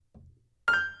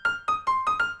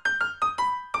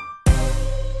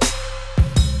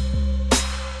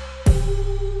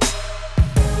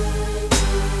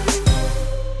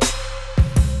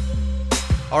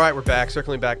All right, we're back.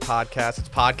 Circling Back podcast. It's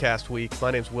podcast week.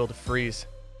 My name's Will DeFries.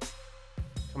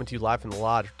 Coming to you live from the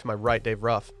lodge. To my right, Dave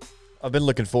Ruff. I've been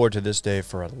looking forward to this day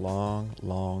for a long,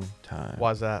 long time.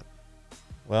 Why's that?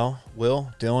 Well,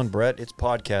 Will, Dylan, Brett, it's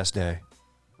podcast day.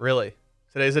 Really?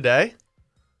 Today's the day?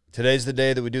 Today's the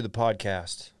day that we do the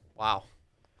podcast. Wow.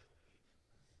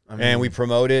 And we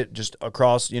promote it just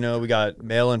across, we got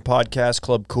Mail-In Podcast,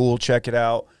 Club Cool, check it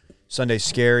out. Sunday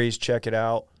Scaries, check it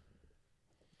out.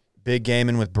 Big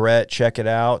Gaming with Brett, check it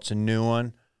out. It's a new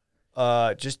one.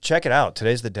 Just check it out.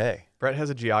 Today's the day. Brett has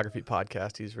a geography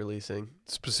podcast he's releasing.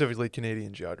 Specifically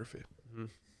Canadian geography. Mm-hmm.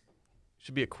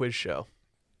 Should be a quiz show.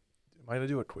 Am I going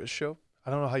to do a quiz show?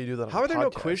 I don't know how you do that on How a are there no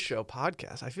podcast. quiz show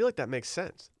podcasts? I feel like that makes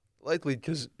sense. Likely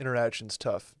because interaction's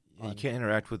tough. Yeah, you can't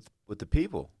interact with the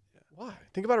people. Why?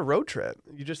 Think about a road trip.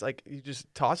 You just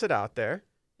toss it out there.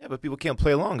 Yeah, but people can't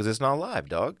play along because it's not live,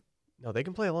 dog. No, they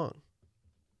can play along.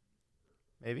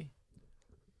 Maybe.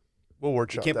 We'll You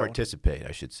workshop can't that one. participate,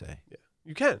 I should say. Yeah,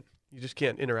 you can. You just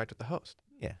can't interact with the host.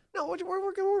 Yeah. No, we're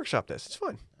going to workshop this. It's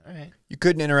fun. All right. You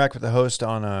couldn't interact with the host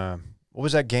on, what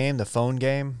was that game, the phone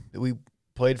game that we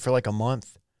played for like a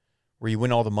month where you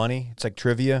win all the money? It's like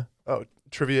trivia. Oh,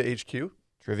 Trivia HQ?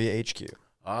 Trivia HQ.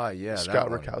 Ah, yeah. Scott that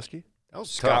one. Rakowski? That was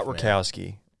Scott tough, man.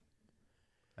 Rakowski.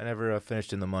 I never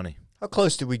finished in the money. How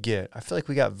close did we get? I feel like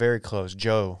we got very close.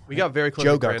 Joe. We got very close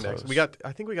Joe to got Grand X. close.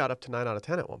 I think we got up to 9 out of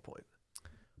 10 at one point.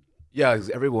 Yeah, 'cause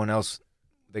everyone else,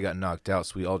 they got knocked out,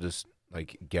 so we all just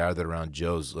gathered around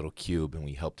Joe's little cube and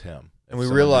we helped him. And If we someone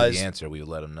knew realized- the answer, we would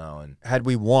let him know. And Had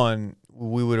we won,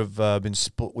 we would have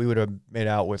we would have made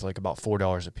out with like about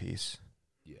 $4 a piece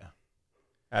yeah,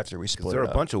 after we because split there it were a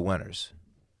up. bunch of winners.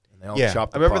 And they all Yeah.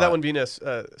 chopped I the remember that pot. one being a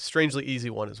strangely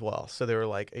easy one as well. So there were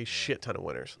like a shit ton of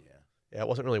winners. Yeah. Yeah, it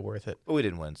wasn't really worth it. But we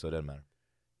didn't win, so it doesn't matter.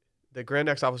 The Grand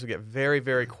X office would get very,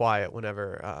 very quiet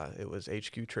whenever it was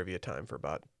HQ trivia time for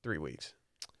about 3 weeks.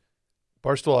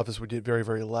 Barstool office would get very,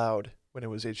 very loud when it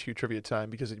was HQ trivia time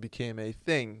because it became a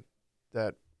thing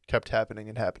that kept happening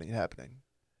and happening and happening.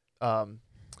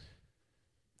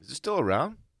 Is it still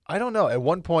around? I don't know. At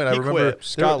one point, I He remember quit.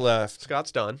 Scott left.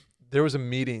 Scott's done. there was a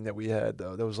meeting that we had,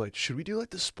 though, that was like, should we do like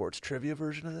the sports trivia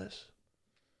version of this?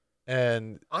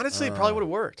 And Honestly, it probably would have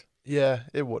worked. yeah,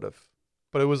 it would have.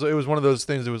 But it was one of those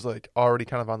things that was like already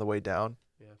kind of on the way down.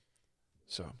 Yeah.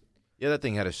 So Yeah, that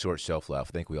thing had a short shelf life.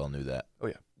 I think we all knew that.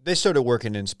 They started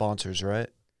working in sponsors, right?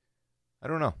 I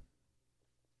don't know.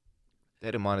 They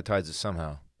had to monetize it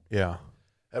somehow. Yeah.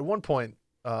 at one point,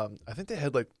 I think they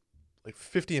had like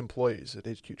 50 employees at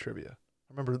HQ Trivia.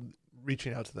 I remember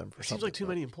reaching out to them for It something. seems like too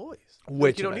many employees. Way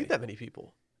Like, too you don't many. need that many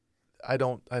people. I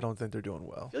don't think they're doing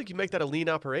well. I feel like you make that a lean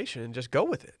operation and just go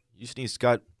with it. You just need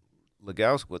Scott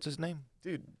Legowski. What's his name?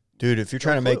 Dude, if you're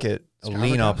trying to No make clue. it a Scott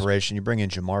lean Rakowski. operation, you bring in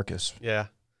Jamarcus. Yeah.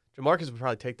 Jamarcus would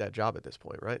probably take that job at this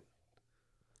point, right?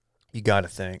 You got to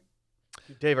think.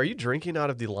 Dave, are you drinking out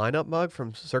of the lineup mug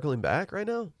from Circling Back right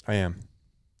now? I am.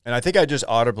 And I think I just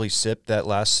audibly sipped that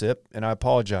last sip, and I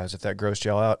apologize if that grossed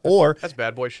y'all out. Or That's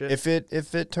bad boy shit. if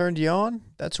it turned you on,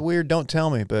 that's weird. Don't tell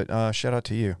me, but shout out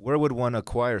to you. Where would one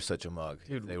acquire such a mug?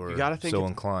 Dude, if they you were gotta think so if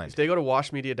inclined. they go to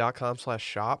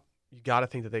washmedia.com/shop, you got to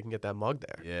think that they can get that mug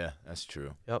there. Yeah, that's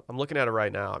true. Yep, I'm looking at it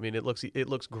right now. I mean, it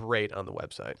looks great on the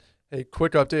website. Hey,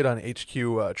 quick update on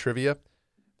HQ Trivia.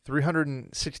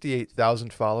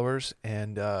 368,000 followers,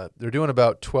 and they're doing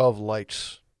about 12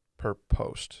 likes per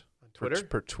post. On Twitter?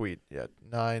 Per tweet. Yeah,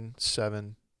 9,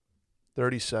 7,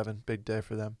 37. Big day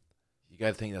for them. You got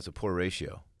to think that's a poor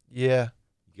ratio. Yeah,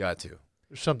 You got to.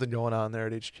 there's something going on there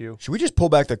at HQ. Should we just pull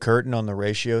back the curtain on the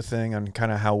ratio thing on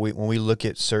kind of how when we look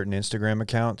at certain Instagram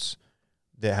accounts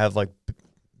that have like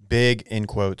big, in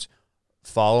quotes,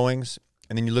 followings,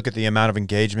 and then you look at the amount of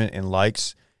engagement and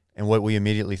likes and what we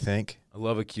immediately think? I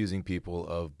love accusing people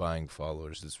of buying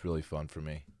followers. It's really fun for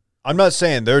me. I'm not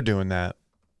saying they're doing that.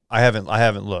 I haven't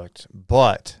looked,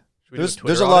 but Should we do there's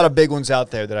Twitter a on lot it? of big ones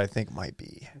out there that I think might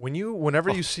be. Whenever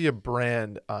you see a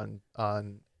brand on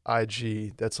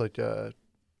IG that's like a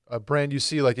brand you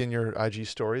see like in your IG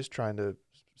stories trying to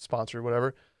sponsor or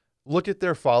whatever, look at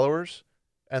their followers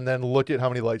and then look at how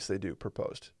many likes they do per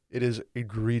post. It is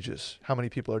egregious how many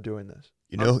people are doing this.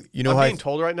 You know I'm how being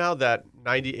told right now that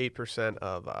 98%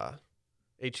 of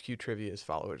HQ Trivia's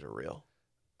followers are real.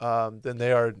 Then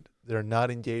they're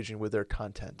not engaging with their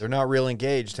content. they're not real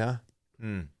engaged, huh?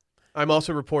 I'm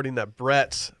also reporting that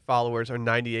Brett's followers are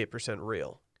 98%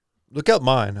 real. Look up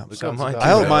mine. Look at mine. about I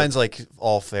hope right. mine's like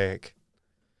all fake.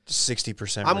 Just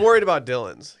 60%. I'm worried about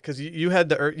Dylan's because you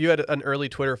had an early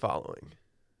Twitter following,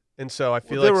 and so I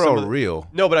feel They like were some all of the- real.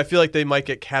 No, but I feel like they might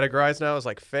get categorized now as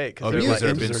like fake. Oh, they're because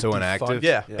like, they've been so defunct. inactive?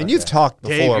 Yeah. And you've talked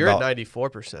Dave, before you're about at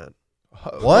 94%.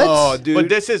 What? Oh, dude. But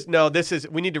this is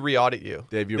we need to re-audit you.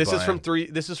 Dave, you're This is buying.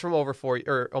 from this is from over 4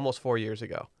 or almost 4 years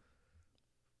ago.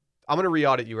 I'm gonna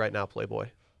re-audit you right now, Playboy.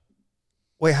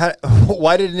 Wait,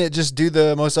 why didn't it just do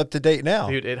the most up to date now?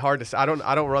 Dude, it's hard to say. I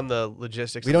don't run the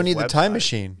logistics. We of don't this need the time website.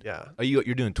 machine. Yeah,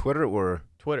 You're doing Twitter or?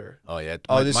 Twitter. Oh yeah.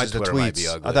 Oh, this my is the Twitter might be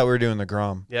tweets. ugly. I thought we were doing the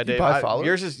Grom. Yeah, Dave. buy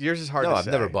followers? Yours is hard No, to I've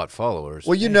say. never bought followers.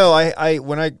 Well, you know, I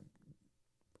when I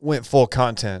went full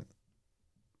content,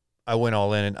 I went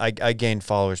all in, and I gained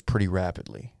followers pretty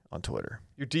rapidly on Twitter.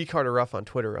 You're D Carter Ruff on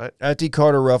Twitter, right? At D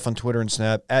Carter Ruff on Twitter and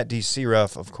Snap. At DC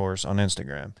Ruff, of course, on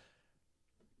Instagram.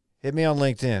 Hit me on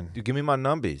LinkedIn. Dude, give me my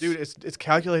numbies. Dude, it's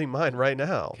calculating mine right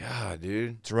now. God,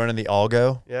 dude. It's running the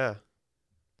algo. Yeah.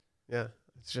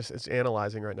 It's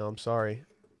analyzing right now. I'm sorry.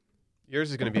 Yours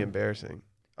is going to be embarrassing.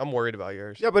 I'm worried about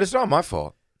yours. Yeah, but it's not my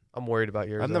fault. I'm worried about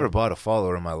yours. I've though. never bought a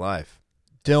follower in my life.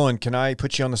 Dylan, can I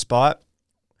put you on the spot?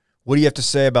 What do you have to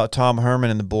say about Tom Herman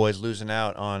and the boys losing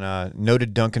out on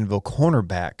noted Duncanville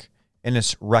cornerback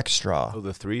Ennis Rackstraw? Oh,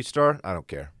 the 3-star? I don't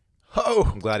care. Oh,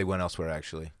 I'm glad he went elsewhere,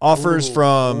 actually. Offers Ooh,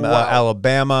 from wow.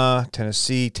 Alabama,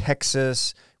 Tennessee,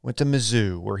 Texas. Went to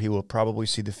Mizzou, where he will probably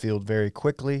see the field very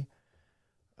quickly.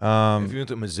 If he went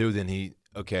to Mizzou, then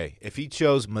if he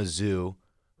chose Mizzou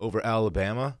over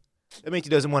Alabama, that means he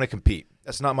doesn't want to compete.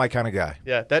 That's not my kind of guy.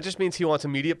 Yeah, that just means he wants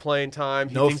immediate playing time.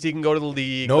 He No thinks he can go to the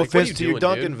league. No Like, what are offense to your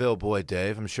doing, dude? Duncanville boy,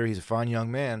 Dave. I'm sure he's a fine young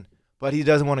man, but he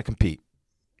doesn't want to compete.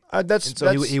 That's And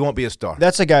so he won't be a star.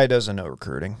 That's a guy who doesn't know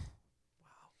recruiting.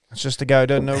 It's just a guy who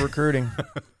doesn't know recruiting.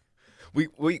 We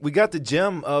got the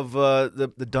gem of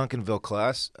the Duncanville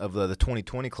class, of the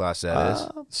 2020 class, that is.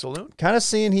 saloon. Kind of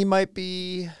seeing he might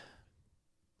be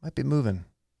moving.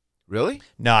 Really?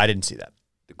 No, I didn't see that.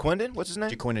 Quindon? What's his name?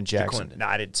 Jaquindon Jackson. Jaquindon. No,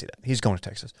 I didn't see that. He's going to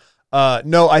Texas.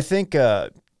 No, I think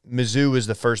Mizzou was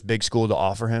the first big school to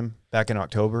offer him back in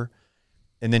October.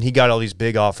 And then he got all these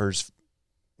big offers.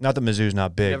 Not that Mizzou's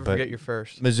not big, Never but forget your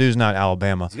first. Mizzou's not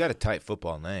Alabama. He's got a tight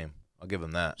football name. I'll give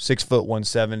him that. 6 foot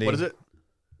 170. What is it?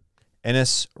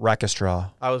 Ennis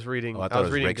Rackstraw. I was reading. Oh, I I, thought it was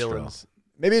was reading Rakestraw. Dylan's.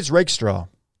 Maybe it's Rakestraw.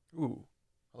 Ooh,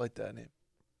 I like that name.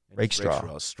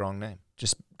 Rakestraw. A strong name.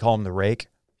 Just call him the Rake.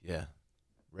 Yeah.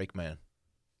 Rake man.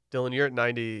 Dylan, you're at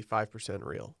 95%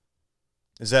 real.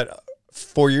 Is that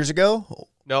 4 years ago?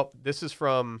 Nope. This is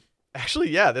from. Actually,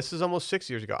 yeah, this is almost 6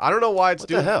 years ago. I don't know why it's What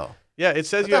doing. the hell? Yeah, it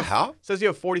says What you the have. hell? It says you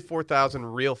have 44,000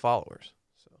 real followers.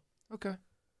 So Okay.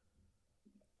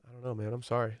 I don't know, man. I'm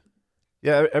sorry.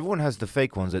 Yeah, everyone has the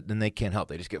fake ones that then they can't help.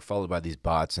 They just get followed by these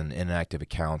bots and inactive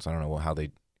accounts. I don't know how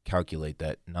they calculate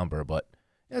that number, but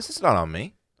yes, it's not on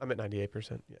me. I'm at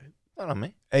 98%. Yeah. Not on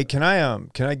me. Hey, can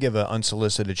I give an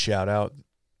unsolicited shout out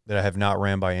that I have not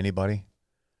ran by anybody?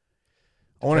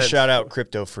 I want to Depends. shout out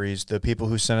Crypto Freeze, the people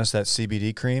who sent us that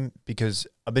CBD cream, because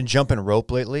I've been jumping rope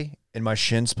lately and my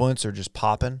shin splints are just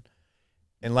popping.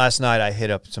 And last night I hit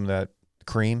up some of that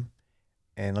cream,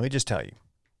 and let me just tell you,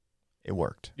 it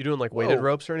worked. You doing like weighted Whoa.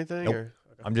 ropes or anything? Nope. Or?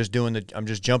 I'm just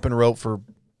jumping rope for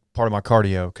part of my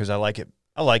cardio because I like it.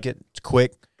 It's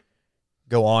quick.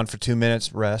 Go on for 2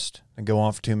 minutes, rest, and go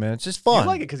on for 2 minutes. It's fun. You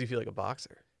like it because you feel like a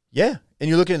boxer. Yeah, and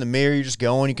you're looking in the mirror, you're just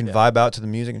going, you can vibe out to the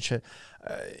music and shit.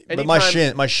 But my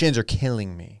Anytime- shins are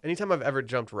killing me. Anytime I've ever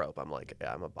jumped rope, I'm like,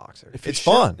 yeah, I'm a boxer. If It's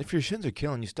your fun. If your shins are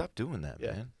killing you, stop doing that,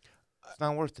 Yeah. man. It's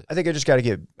not worth it. I think I just got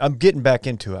to I'm getting back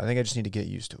into it. I think I just need to get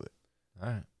used to it. All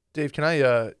right. Dave, can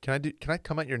I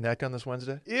come at your neck on this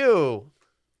Wednesday? Ew.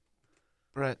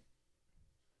 Brett.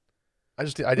 I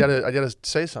gotta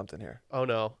say something here. Oh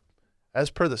no. As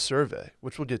per the survey,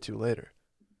 which we'll get to later,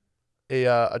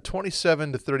 a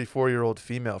 27 to 34-year-old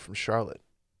female from Charlotte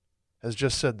has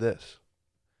just said this.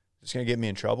 It's going to get me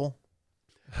in trouble.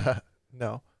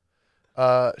 No.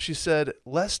 She said,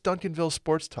 less Duncanville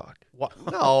sports talk. What?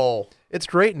 No. It's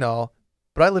great and all,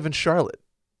 but I live in Charlotte.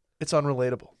 It's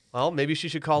unrelatable. Well, maybe she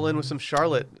should call in with some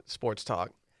Charlotte sports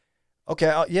talk.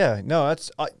 Okay, yeah, no, that's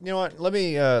you know what? Let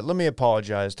me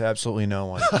apologize to absolutely no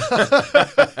one.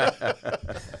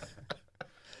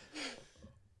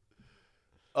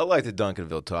 I like the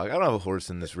Duncanville talk. I don't have a horse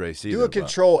in this race either. Do a but-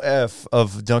 control F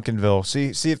of Duncanville.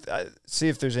 See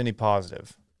if there's any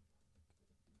positive.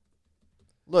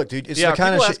 Look, dude, it's Yeah, the kind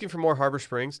are of people shit. asking for more Harbor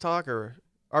Springs talk, or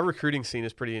our recruiting scene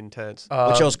is pretty intense.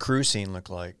 What y'all's crew scene look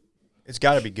like? It's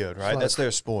got to be good, right? like That's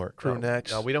their sport. crew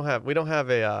next. No, we don't have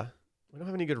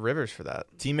any good rivers for that.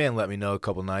 T-Man let me know a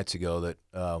couple nights ago that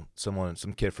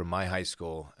some kid from my high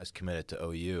school has committed to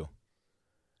OU.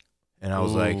 And I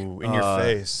was like, Ooh, in your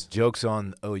face. Joke's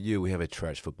on OU. We have a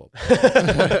trash football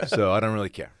program. So I don't really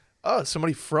care. Oh,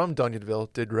 somebody from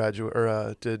Duncanville did graduate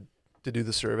or did do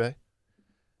the survey.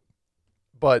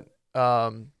 But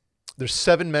there's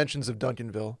 7 mentions of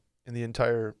Duncanville in the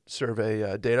entire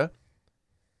survey data.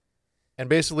 And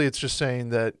basically, it's just saying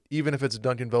that even if it's a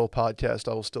Duncanville podcast,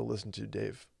 I will still listen to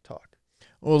Dave talk.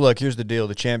 Well, look, here's the deal.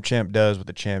 The champ does what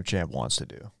the champ wants to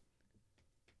do.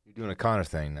 You're doing a Connor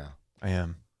thing now. I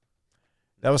am.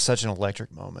 That was such an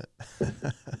electric moment.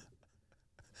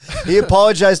 He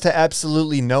apologized to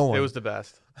absolutely no one. It was the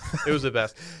best. It was the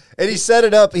best. And he set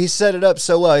it up. He set it up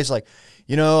so well. He's like,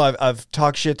 I've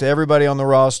talked shit to everybody on the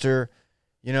roster.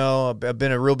 I've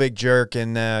been a real big jerk,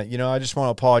 and I just want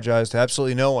to apologize to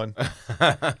absolutely no one.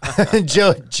 And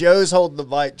Joe's holding the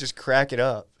mic, just crack it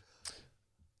up.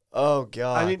 Oh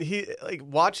God! I mean, he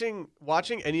watching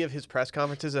any of his press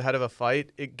conferences ahead of a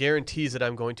fight. It guarantees that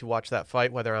I'm going to watch that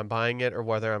fight, whether I'm buying it or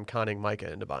whether I'm conning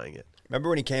Micah into buying it. Remember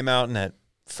when he came out in that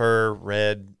fur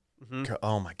red? Mm-hmm.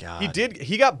 Oh my God! He did.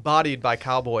 He got bodied by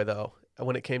Cowboy though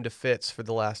when it came to fits for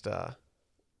the last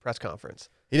press conference.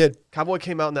 He did. Cowboy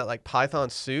came out in that Python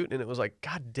suit, and it was like,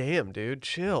 God damn, dude,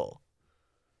 chill.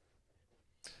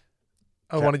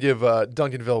 I want to give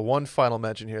Duncanville one final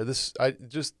mention here. I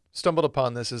just stumbled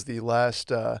upon this as the last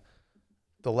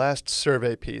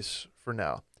survey piece for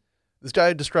now. This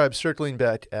guy describes circling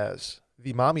back as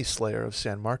the mommy slayer of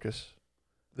San Marcos.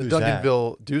 The Who's that?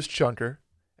 Duncanville Deuce Chunker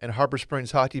and Harbor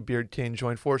Springs Hockey Beard King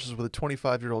joined forces with a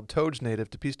 25-year-old Toads native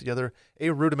to piece together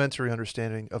a rudimentary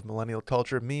understanding of millennial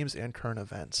culture, memes, and current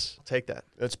events. I'll take that.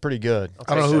 That's pretty good.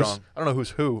 I don't know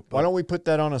who's who. Why don't we put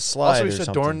that on a slide? Also, he or said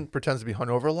something? Dorn pretends to be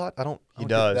hungover a lot. I don't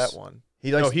does. get that one.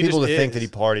 He likes he people just to think is. that he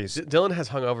parties. Dylan has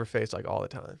hungover face all the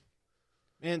time.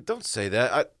 Man, don't say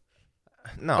that.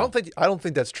 No. I don't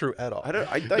think that's true at all. I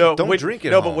don't when, drink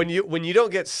it. No, but when you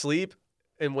don't get sleep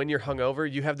and when you're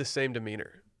hungover, you have the same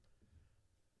demeanor.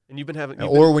 And you've been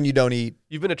when you don't eat.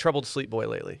 You've been a troubled sleep boy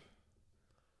lately.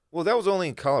 Well, that was only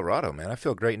in Colorado, man. I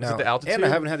feel great now. Is it the altitude? And I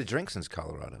haven't had a drink since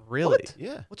Colorado. Really? What?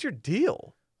 Yeah. What's your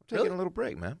deal? I'm taking a little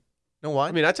break, man. No wine?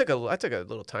 I mean, I took a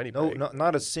little tiny break. No,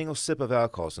 not a single sip of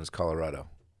alcohol since Colorado.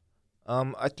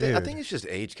 I think it's just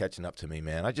age catching up to me,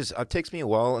 man. It takes me a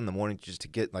while in the morning just to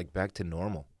get back to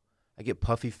normal. I get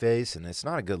puffy face, and it's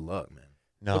not a good look, man.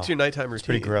 No. What's your nighttime routine? It's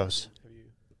pretty gross.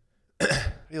 I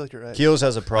feel like you're right. Keels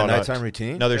has a My product. nighttime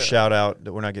routine? Another shout out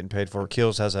that we're not getting paid for.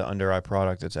 Keels has an under eye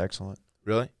product that's excellent.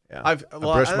 Really? Yeah. I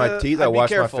brush my teeth, I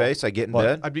wash my face, I get in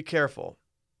bed. I'd be careful.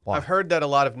 Why? I've heard that a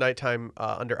lot of nighttime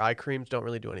under eye creams don't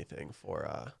really do anything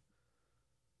for.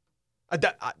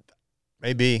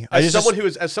 Maybe. As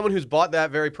someone who's bought that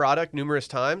very product numerous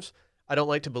times, I don't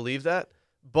like to believe that,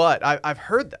 but I've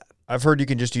heard that. I've heard you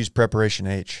can just use Preparation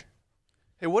H.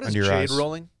 Hey, what is under your jade eyes.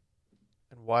 rolling?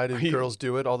 And why do girls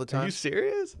do it all the Are time? you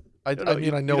serious? I don't know.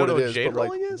 mean, I You know don't what know it is, jade but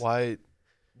rolling is? why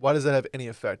does that have any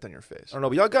effect on your face? I don't know,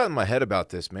 but y'all got in my head about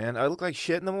this, man. I look like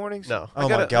shit in the mornings. No. Oh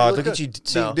my God! Look at you.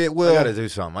 No. Will. I got to do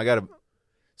something.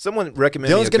 Someone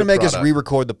recommend Dylan's me a going to good make us product.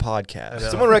 re-record the podcast. I know.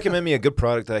 Someone recommend me a good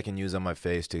product that I can use on my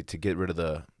face to get rid of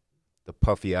the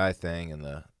puffy eye thing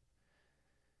and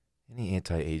any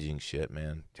anti-aging shit,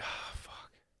 man.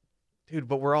 Fuck. Dude,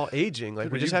 but we're all aging.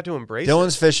 Dude, We just have to embrace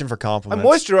Dylan's it. fishing for I compliments.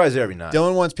 moisturize every night.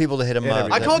 Dylan wants people to hit him And up.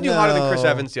 every I day. called you hotter than Chris No.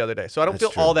 Evans the other day, so I don't That's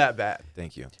feel true. all that bad.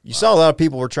 Thank you. You saw a lot of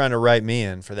people were trying to write me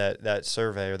in for that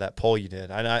survey or that poll you did.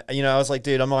 And I was like,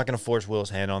 dude, I'm not going to force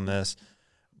Will's hand on this.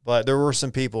 But there were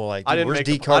some people like, I dude, didn't where's make.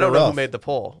 D. I Carter don't know who Ruff? made the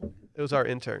poll. It was our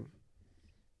intern.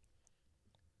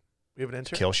 We have an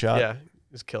intern? Kill shot. Yeah, it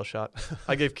was Killshot.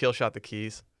 I gave Killshot the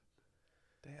keys.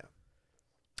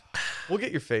 Damn. We'll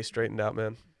get your face straightened out,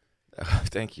 man.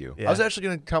 Thank you. Yeah. I was actually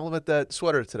going to compliment that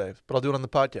sweater today, but I'll do it on the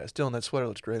podcast. Dylan, that sweater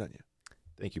looks great on you.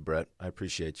 Thank you, Brett. I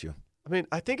appreciate you. I mean,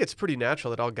 I think it's pretty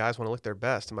natural that all guys want to look their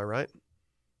best. Am I right?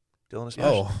 Dylan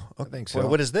especially. Oh, I think so.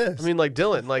 what is this? I mean,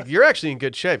 Dylan, you're actually in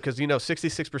good shape because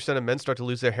 66% of men start to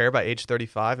lose their hair by age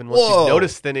 35, and once Whoa. you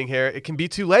notice thinning hair, it can be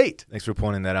too late. Thanks for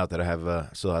pointing that out. That I have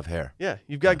still have hair Yeah,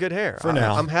 you've got good hair. For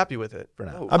now. I'm happy with it. for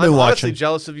now. Oh, I've been I'm honestly watching.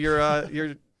 jealous of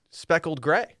your speckled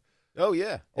gray. Oh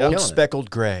yeah, Old Killing it. speckled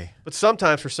gray. But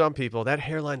sometimes, for some people, that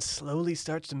hairline slowly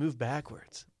starts to move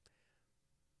backwards.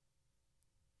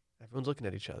 Everyone's looking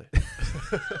at each other.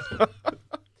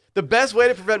 The best way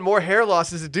to prevent more hair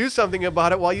loss is to do something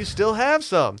about it while you still have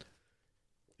some.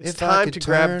 It's If I time could to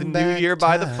grab the turn new back year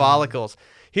by the time. follicles.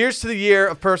 Here's to the year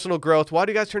of personal growth. Why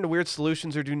do you guys turn to weird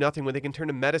solutions or do nothing when they can turn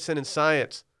to medicine and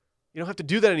science? You don't have to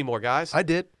do that anymore, guys. I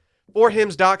did.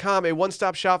 ForHims.com, a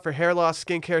one-stop shop for hair loss,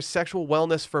 skincare, sexual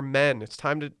wellness for men. It's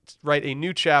time to write a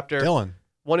new chapter, Dylan.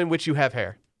 one in which you have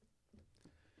hair.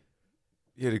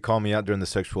 You had to call me out during the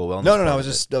sexual wellness. No. part I of was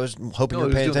it. just I was hoping No, you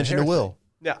he were paying was doing the attention to hair Will.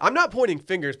 Now, I'm not pointing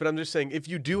fingers, but I'm just saying if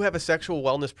you do have a sexual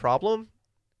wellness problem,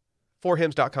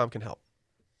 ForHims.com can help.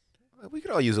 We could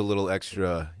all use a little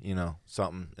extra,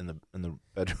 something in the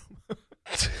bedroom.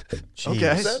 Jeez.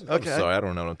 Okay. I'm Okay. sorry, I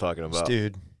don't know what I'm talking This about.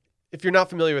 dude. If you're not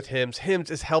familiar with Hims, Hims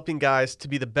is helping guys to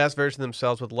be the best version of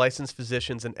themselves with licensed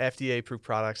physicians and FDA-approved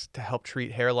products to help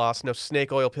treat hair loss. No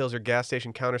snake oil pills or gas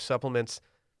station counter supplements.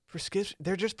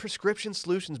 They're just prescription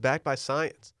solutions backed by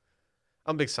science.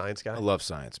 I'm a big science guy. I love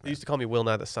science, They man. used to call me Will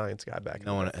Nye the Science Guy back in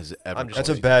No the one day. has ever. I'm just That's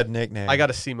a called bad nickname. I got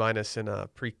a C- in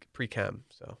pre-chem,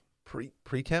 so.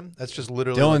 Pre-chem? That's just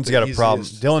literally. Dylan's like got the a problem.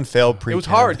 easiest- Dylan failed pre-chem. It was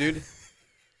hard, dude.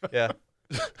 Yeah.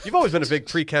 You've always been a big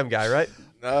pre-chem guy, right?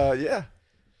 Yeah,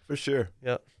 for sure.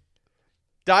 Yeah.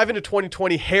 Dive into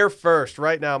 2020 hair first.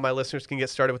 Right now, my listeners can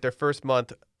get started with their first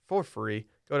month for free.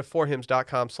 Go to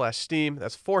forhims.com/steam.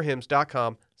 That's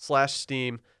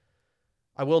forhims.com/steam.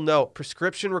 I will note,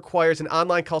 prescription requires an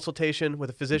online consultation with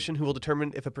a physician who will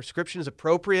determine if a prescription is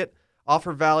appropriate.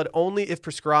 Offer valid only if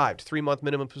prescribed. 3-month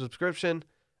minimum subscription.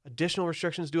 Additional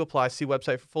restrictions do apply. See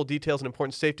website for full details and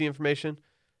important safety information.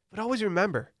 But always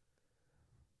remember,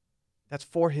 that's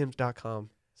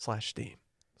forhims.com/steam.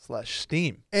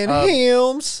 /Steam. And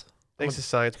Hims. Thanks to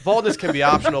science. Baldness can be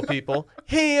optional, people.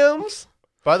 Hims.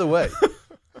 By the way,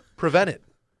 prevent it.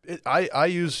 I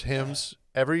use Hims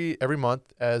every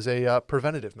month as a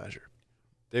preventative measure.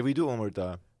 Dave, we do it one more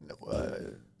time.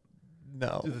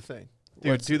 No. Do the thing.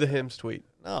 Dude, do the Hims tweet.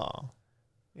 No.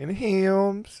 In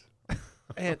Hims.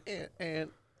 And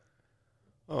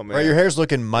Oh man. Right, your hair's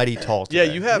looking mighty tall Yeah,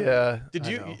 today. you have. yeah. Did I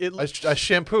you- know. it- I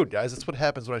shampooed, guys. That's what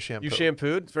happens when I shampoo. You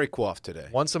shampooed? It's very coiffed today.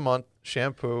 Once a month.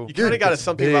 Shampoo. You kind of got It's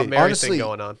something about big. Mary Honestly- thing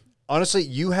going on. Honestly,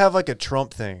 you have like a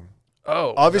Trump thing.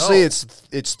 Oh, Obviously, no.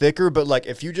 it's thicker, but like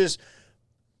if you just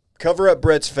cover up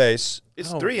Brett's face,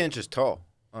 It's Oh. 3 inches tall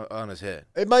on his head.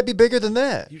 it might be bigger than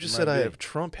that, You just Might said I be. have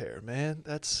Trump hair, man.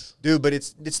 That's dude. But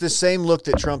it's the same look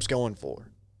that Trump's going for.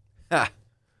 Ha.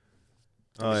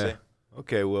 Let me Oh see. yeah.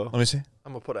 Okay, Will. Let me see.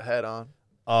 I'm gonna put a hat on.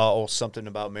 Oh, something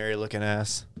about Mary looking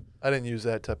ass. I didn't use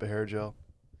that type of hair gel.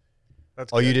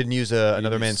 That's Oh, you good. didn't use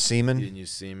another man's You semen? didn't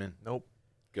use semen. Nope.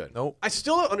 Good. Nope. I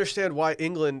still don't understand why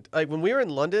England, like when we were in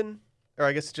London, or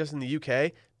I guess just in the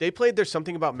UK, they played There's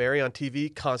Something About Mary on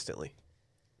TV constantly.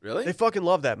 Really? They fucking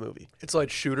love that movie. It's like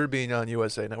Shooter being on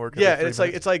USA Network. Yeah, every and 3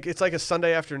 minutes. it's like a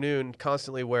Sunday afternoon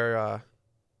constantly where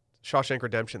Shawshank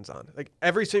Redemption's on. Like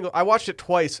I watched it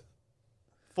twice,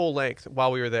 full length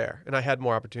while we were there, and I had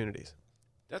more opportunities.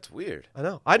 That's weird. I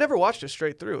know. I never watched it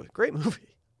straight through. Great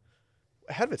movie.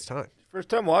 Ahead of its time. First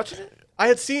time watching it? I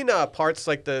had seen parts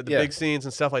like the Yeah. big scenes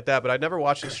and stuff like that, but I'd never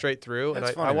watched it straight through. And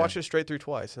That's I funny, watched man. it straight through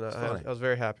twice, and I funny. was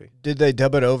very happy. Did they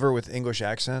dub it over with English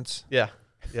accents? Yeah,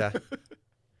 yeah.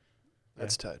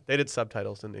 That's tight. They did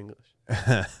subtitles in English.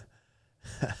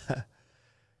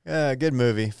 Yeah, good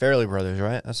movie. Fairley Brothers,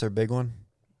 right? That's their big one.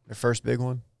 Their first big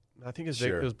one. I think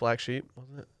Sure. it was Black Sheep,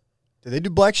 wasn't it? Did they do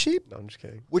Black Sheep? No, I'm just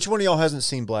kidding. Which one of y'all hasn't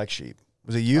seen Black Sheep?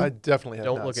 Was it you? I definitely have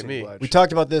Don't not look at seen me. Black We Sheep.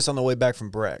 talked about this on the way back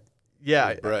from Breck. Yeah,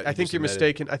 Yeah, Brett, I you think just you're admitted.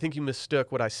 mistaken. I think you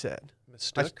mistook what I said.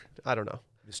 Mistook? I don't know.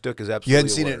 Mistook is absolutely You hadn't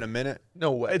seen a it in a word. minute?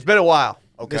 No way. It's been a while.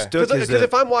 Okay. Mistook Because is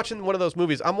if I'm watching one of those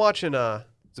movies, I'm watching.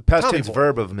 it's a past Tommy tense Boy.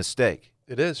 verb of mistake.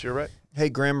 It is. You're right. Hey,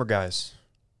 grammar guys.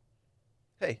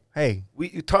 Hey. Hey.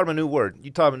 You taught him a new word.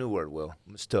 You taught him a new word, Will.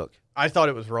 Mistook. I thought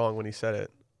it was wrong when he said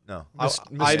it. No. I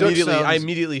Mistook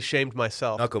immediately shamed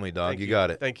myself. Knuckle me, dog. Thank You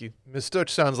got it. Thank you. Mistook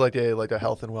sounds like a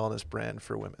health and wellness brand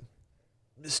for women.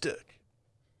 Mistook.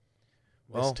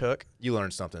 Well, Mistook. you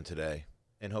learned something today.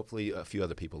 And hopefully a few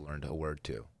other people learned a word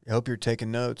too. I hope you're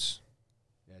taking notes.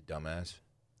 Yeah, dumbass.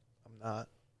 I'm not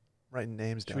writing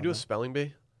names Should down. we do a though. spelling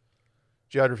bee?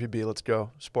 Geography B? Let's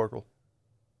go. Sporkle.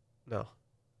 No.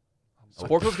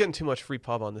 Sporkle's getting too much free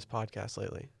pub on this podcast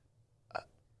lately. I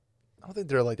don't think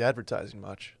they're like advertising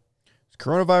much. Is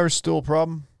coronavirus still a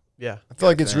problem? Yeah. I feel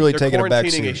like it's really They're taking a back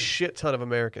quarantining a seat. shit ton of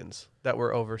Americans that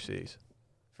were overseas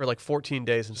for like 14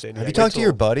 days in San Diego. Have you talked to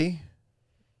your buddy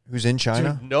who's in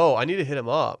China? Dude, no, I need to hit him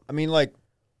up. I mean, like,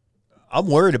 I'm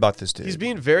worried about this dude. He's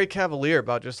being very cavalier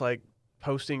about just like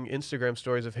posting Instagram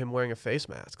stories of him wearing a face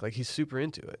mask. Like he's super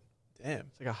into it. Damn.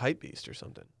 It's like a hype beast or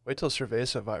something. Wait till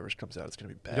cerveza virus comes out. It's gonna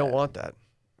be bad. You don't want that.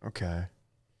 Okay.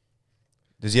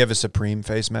 Does he have a Supreme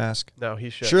face mask? No,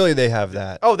 he should. Surely they have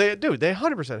that. Oh, they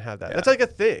 100% have that. Yeah. That's like a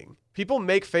thing. People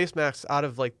make face masks out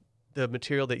of like the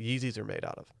material that Yeezys are made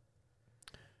out of.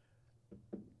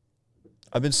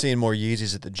 I've been seeing more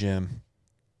Yeezys at the gym,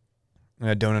 and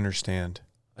I don't understand.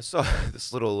 I saw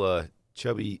this little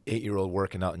chubby 8-year-old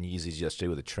working out in Yeezys yesterday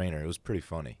with a trainer. It was pretty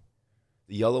funny.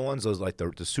 The yellow ones, those like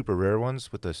the super rare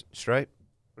ones with the stripe.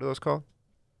 What are those called?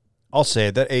 I'll say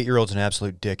it. That 8-year-old's an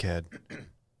absolute dickhead.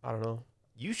 I don't know.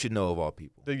 You should know of all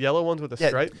people. The yellow ones with the Yeah.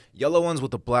 stripe? Yellow ones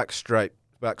with the black stripes.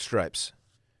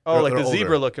 Oh, They're- like the they're older.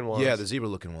 zebra looking ones. Yeah, the zebra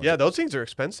looking ones. Yeah, those things are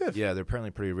expensive. Yeah, they're apparently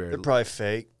pretty rare. They're probably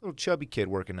fake. Little chubby kid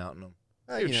working out in them.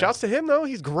 Dude, shouts to him though.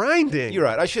 He's grinding. You're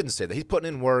right. I shouldn't say that. He's putting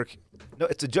in work. No,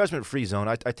 it's a judgment-free zone.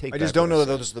 I take. I just don't know that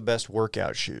those are the best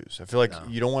workout shoes. I feel like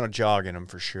you don't want to jog in them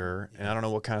for sure, and I don't know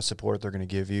what kind of support they're going to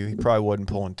give you. He probably wasn't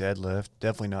pulling deadlift.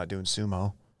 Definitely not doing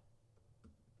sumo.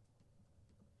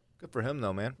 Good for him,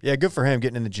 though, man. Yeah, good for him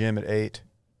getting in the gym at 8.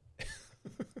 Do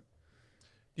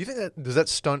you think does that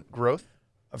stunt growth?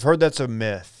 I've heard that's a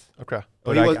myth. Okay.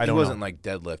 But he don't wasn't know. like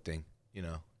deadlifting.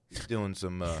 He's doing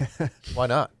some. Why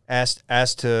not?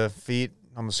 Ass to feet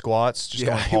on the squats. Just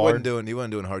going he hard.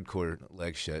 wasn't doing hardcore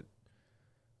leg shit.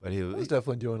 But I was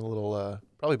definitely doing a little,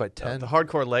 probably by 10. The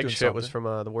hardcore leg Doing shit was something.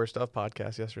 from the Worst Of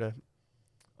podcast yesterday.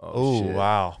 Oh, shit.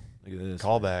 wow. Look at this.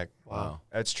 Callback. Wow.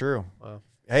 That's true. Wow.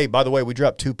 Hey, by the way, we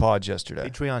dropped 2 pods yesterday.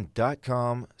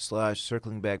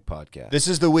 Patreon.com/circlingbackpodcast. This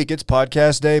is the week. It's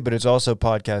podcast day, but it's also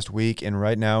podcast week, and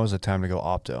right now is the time to go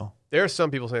opto. There are some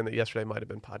people saying that yesterday might have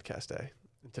been podcast day.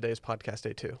 And today is podcast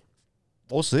day too.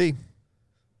 We'll see.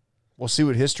 We'll see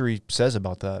what history says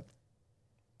about that.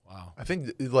 Wow. I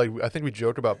think we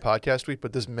joke about podcast week,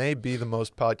 but this may be the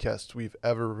most podcasts we've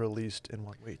ever released in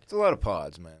 1 week. It's a lot of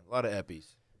pods, man. A lot of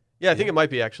eppies. Yeah, I think it might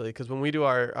be actually because when we do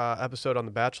our episode on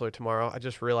The Bachelor tomorrow, I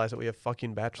just realized that we have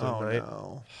fucking Bachelor night.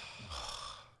 No.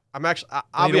 I'm actually. You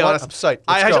I'll be know what? honest. I'm psyched.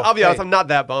 I'll be honest. I'm not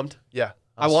that bummed. Yeah.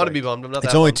 I want to be bummed. I'm not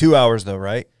It's that only bummed. 2 hours, though,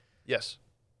 right? Yes.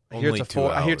 I hear Only it's a 2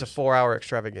 4. I hear it's a hours. 4-hour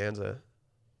extravaganza.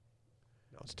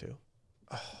 No, it's 2.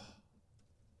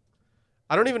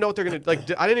 I don't even know what they're gonna like.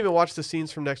 I didn't even watch the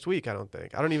scenes from next week. I don't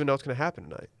think. I don't even know what's gonna happen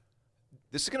tonight.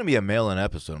 This is going to be a mail-in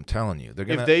episode, I'm telling you. They're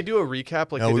going If to. they do a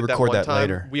recap like No, they we did that record one that time,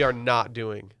 later. we are not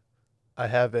doing. I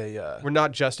have a We're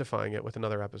not justifying it with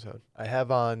another episode. I have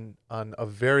on a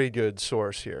very good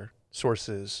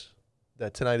sources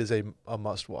that tonight is a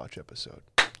must-watch episode.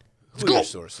 Who are your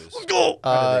sources? Let's go.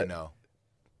 How do they know?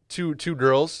 Two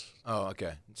girls Oh,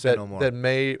 okay. Say no more. that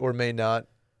may or may not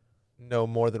know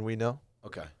more than we know.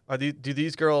 Okay. Do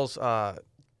these girls?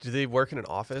 Do they work in an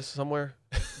office somewhere?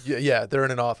 Yeah, they're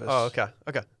in an office. Oh, okay.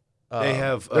 They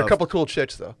have, They're a couple cool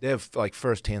chicks though. They have like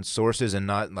first-hand sources and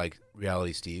not like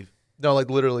Reality Steve. No, like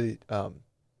literally,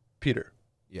 Peter.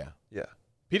 Yeah. Yeah.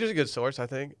 Peter's a good source, I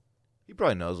think. He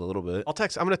probably knows a little bit.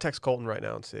 I'm gonna text Colton right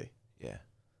now and see. Yeah.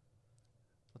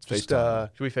 Let's Just FaceTime.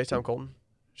 Should we FaceTime Colton?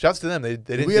 shouts to them. They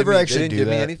didn't we give ever me, actually they didn't do give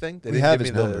me that? anything. They We didn't have give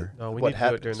his me number. No, we what need to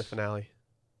do it during the happens. finale.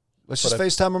 Let's But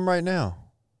just FaceTime him right now.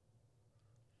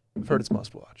 I've heard it's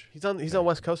must watch. He's on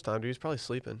West Coast time, dude. He's probably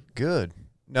sleeping. Good.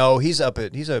 No, he's a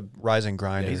rising Yeah,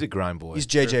 grinder. he's a grind boy. He's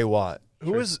JJ Watt.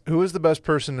 Who is the best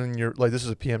person in your this is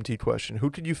a PMT question. Who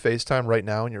could you FaceTime right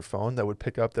now in your phone that would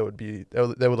pick up that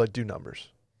would like do numbers?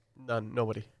 None.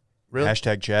 Nobody. Really?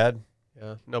 Hashtag Chad.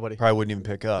 Yeah. Nobody. Probably wouldn't even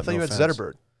pick up. I thought no you had offense.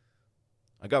 Zetterbird.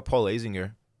 I got Paul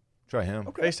Azinger. Try him.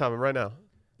 Okay. FaceTime him right now.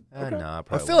 Nah, I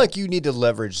probably feel like you need to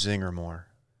leverage Zinger more.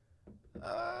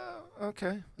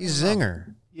 okay. He's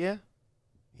Zinger. Yeah.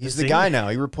 He's The the guy Zinger? now.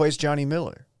 He replaced Johnny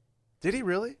Miller. Did he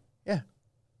really?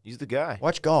 He's the guy.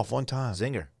 Watch golf one time.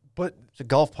 Zinger. But It's a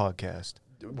golf podcast.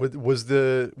 was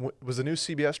the new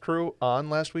CBS crew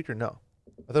on last week or no?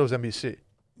 I thought it was NBC.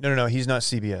 No. He's not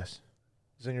CBS.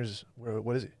 Zinger's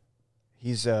what is he?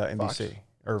 He's NBC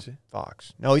or NBC?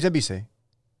 Fox. No, he's NBC.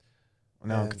 Well,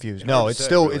 now I'm And- confused. Hard No, to it's say,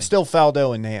 still really. it's still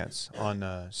Faldo and Nance on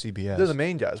CBS. They're the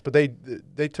main guys, but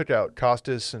they took out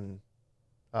Costas and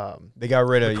They got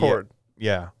rid of McCord.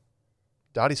 Yeah.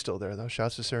 Dottie's still there though.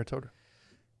 Shouts to Saratoga.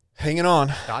 Hanging on.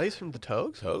 Dottie's from the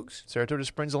Togs? Togs? Saratoga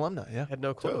Springs alumni. Yeah. Had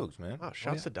no clue. Togs, man. Wow,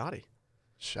 shouts yeah. to Dottie.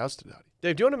 Shouts to Dottie.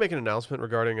 Dave, do you want to make an announcement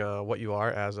regarding what you are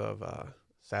as of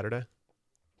Saturday?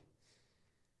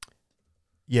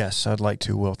 Yes, I'd like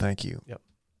to. Will, thank you. Yep.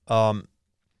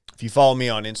 If you follow me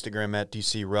on Instagram at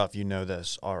DC Ruff, you know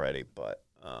this already. But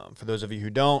for those of you who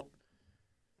don't,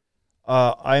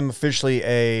 I'm officially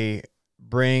a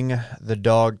bring the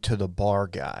dog to the bar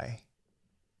guy.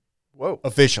 Whoa.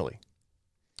 Officially.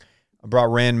 I brought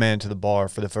Randman to the bar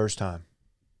for the first time.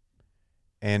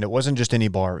 And it wasn't just any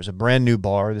bar. It was a brand new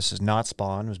bar. This is not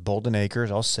Spawn. It was Bolden Acres.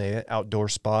 I'll say it. Outdoor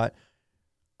spot.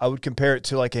 I would compare it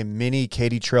to like a mini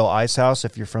Katy Trail Ice House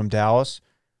if you're from Dallas.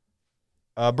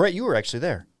 Brett, you were actually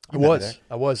there. I You met me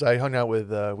there. was. I hung out with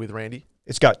Randy.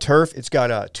 It's got turf. It's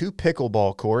got 2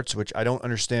 pickleball courts, which I don't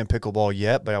understand pickleball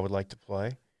yet, but I would like to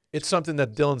play. It's something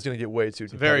that Dylan's gonna get way too.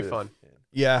 Very competitive. fun.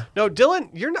 Yeah. No, Dylan,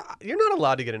 you're not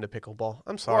allowed to get into pickleball.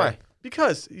 I'm sorry. Why?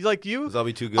 Because like you, Because I'll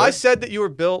be too good. I said that you were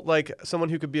built like someone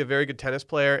who could be a very good tennis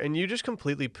player, and you just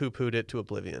completely poo-pooed it to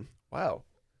oblivion. Wow.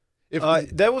 If I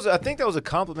think that was a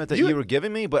compliment that you were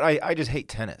giving me, but I just hate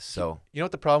tennis. So you know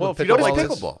what the problem Well, with if you don't pickleball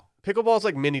like is? pickleball. Pickleball is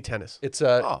like mini tennis. It's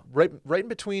Oh. right in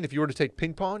between. If you were to take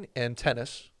ping pong and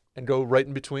tennis and go right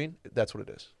in between, that's what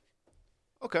it is.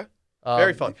 Okay.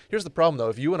 Very fun. Here's the problem, though.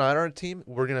 If you and I are on a team,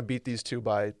 we're going to beat these two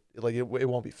by, like, it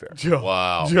won't be fair.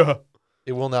 Wow. Yeah.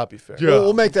 It will not be fair. Yeah.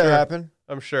 We'll make that happen.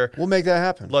 I'm sure. We'll make that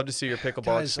happen. Love to see your pickleball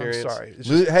Guys, experience. I'm sorry. It's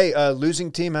just-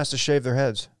 Losing team has to shave their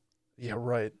heads. yeah,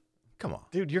 right. Come on.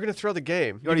 Dude, you're gonna throw the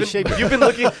game. You already You've shaved been, it. you've been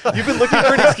looking. You've been looking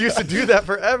for an excuse to do that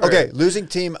forever. Okay, losing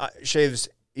team shaves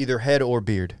either head or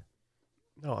beard.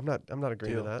 No, I'm not. I'm not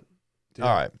agreeing to that. Dude.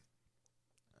 All right.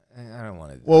 I don't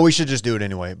want to. Well, we should just do it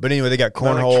anyway. But anyway, they got Can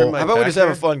I, like, cornhole. trim my How about we back just have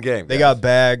a hair? fun game? They guys? got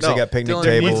bags. No, They got picnic Dylan,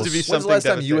 tables. it needs to be When's the something last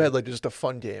time you devastating. had like just a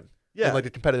fun game Yeah. in like a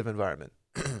competitive environment?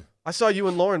 I saw you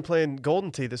and Lauren playing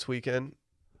Golden Tee this weekend.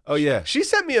 Oh yeah. She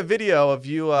sent me a video of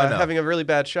you I know. having a really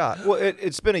bad shot. Well,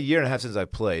 it's been a year and a half since I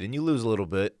played, and you lose a little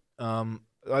bit.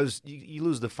 You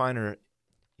lose the finer,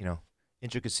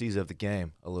 intricacies of the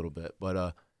game a little bit,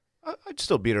 but I'd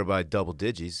still beat her by double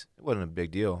digits. It wasn't a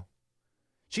big deal.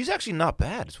 She's actually not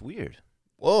bad. It's weird.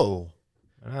 Whoa.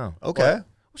 I know. Okay. Well,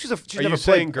 she's Are never you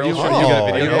saying played. girls Oh. are you got Are Are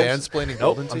you video you games? mansplaining Nope.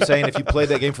 Golden I'm Tee? saying if you played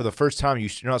that game for the first time, you're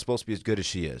not supposed to be as good as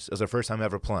she is. It was her first time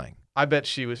ever playing. I bet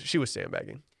she was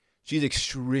sandbagging. She's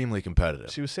extremely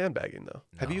competitive. She was sandbagging though.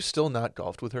 Have No, you still not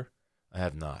golfed with her? I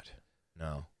have not.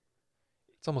 No.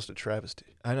 It's almost a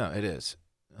travesty. I know it is.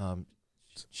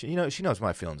 She knows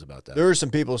my feelings about that. There were some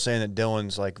people saying that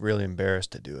Dylan's like really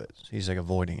embarrassed to do it. He's like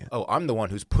avoiding it. Oh, I'm the one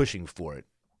who's pushing for it.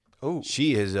 Oh,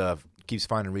 She is keeps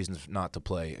finding reasons not to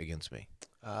play against me.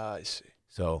 I see.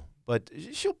 So, but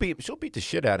she'll beat the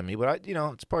shit out of me. But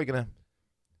it's probably gonna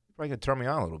turn me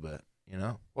on a little bit.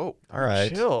 Whoa. All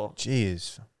right. Chill.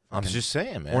 Jeez. I'm Fucking just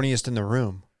saying, man. Horniest in the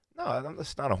room. No,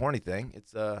 that's not a horny thing.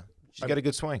 It's she's got a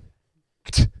good swing.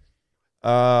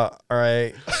 All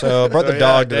right. So I brought the Oh,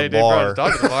 dog to the Dave brought bar. his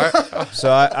dog to the bar.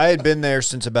 So I had been there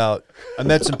since I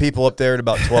met some people up there at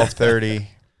about 12:30,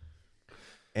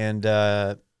 and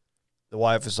the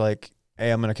wife was like,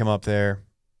 "Hey, I'm gonna come up there."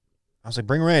 I was like,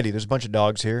 "Bring Randy. There's a bunch of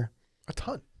dogs here." A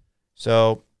ton.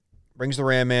 So brings the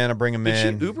Ram Man. I bring him Did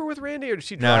in. she Uber with Randy or did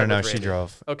she No, drive? no, with she Randy?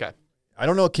 drove. Okay. I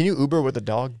don't know. Can you Uber with a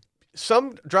dog?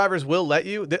 Some drivers will let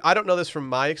you. I don't know this from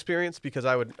my experience because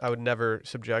I would never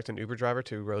subject an Uber driver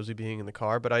to Rosie being in the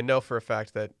car, but I know for a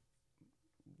fact that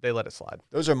they let it slide.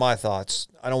 Those are my thoughts.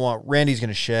 I don't want Randy's going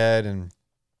to shed, and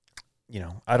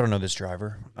I don't know this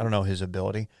driver. I don't know his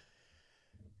ability.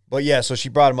 But yeah, so she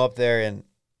brought him up there, and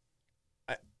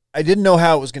I didn't know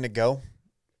how it was going to go.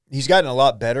 He's gotten a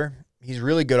lot better. He's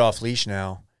really good off leash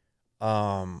now.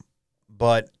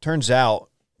 But turns out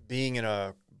being in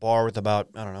a bar with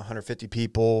about 150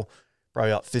 people,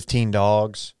 probably about 15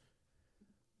 dogs,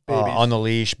 Babies. on the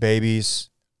leash, babies,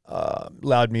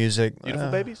 loud music,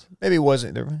 Beautiful babies? Maybe it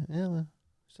wasn't. Well,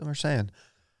 some are saying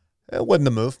it wasn't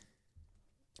the move,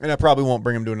 and I probably won't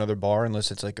bring him to another bar unless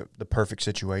it's like the perfect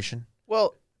situation.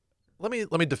 Well, let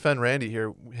me defend Randy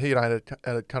here. He and I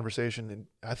had a conversation, and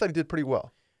I thought he did pretty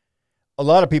well. A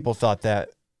lot of people thought that.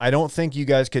 I don't think you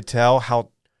guys could tell how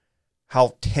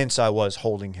tense I was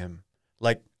holding him.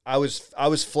 Like I was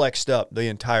flexed up the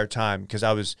entire time because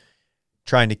I was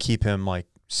trying to keep him like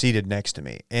seated next to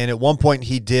me. And at one point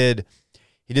he did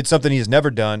something he's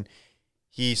never done.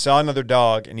 He saw another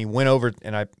dog and he went over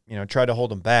and I tried to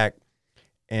hold him back,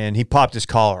 and he popped his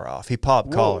collar off. He popped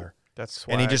Whoa. collar. That's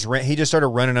swag. And he just started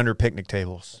running under picnic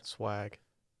tables. That's swag.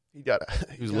 He got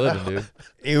He was living,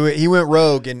 dude. He went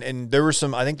rogue, and there were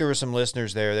some. I think there were some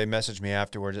listeners there. They messaged me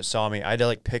afterwards that saw me. I had to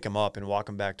like pick him up and walk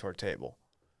him back to our table.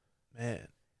 Man.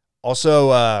 Also,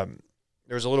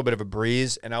 there was a little bit of a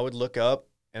breeze, and I would look up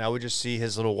and I would just see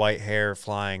his little white hair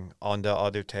flying onto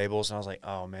other tables, and I was like,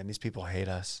 "Oh man, these people hate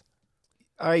us."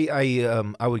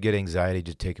 I would get anxiety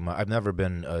just taking my. I've never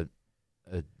been a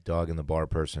dog in the bar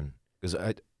person because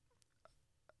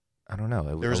I don't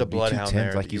know. There was I a would be too bloodhound tense,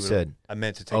 there. like that you would've- said. I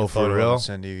meant to take Oh, a for photo real? and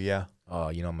send you. Yeah, Oh,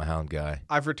 I'm a hound guy.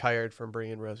 I've retired from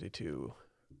bringing Rosie to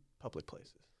public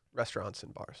places, restaurants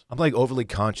and bars. I'm like overly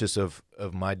conscious of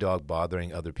my dog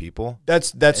bothering other people.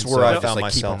 that's And where so I just, found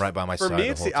like, keep myself. him right by my For side. me,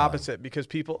 it's whole the time. opposite because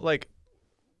people like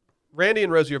Randy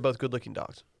and Rosie are both good-looking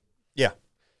dogs. Yeah.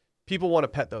 People want to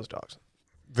pet those dogs.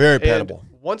 Very And pettable.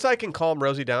 once I can calm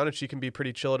Rosie down and she can be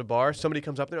pretty chill at a bar, somebody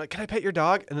comes up and they're like, "Can I pet your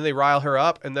dog?" And then they rile her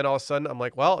up, and then all of a sudden I'm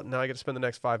like, "Well, now I get to spend the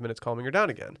next 5 minutes calming her down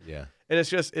again." Yeah. And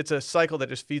it's a cycle that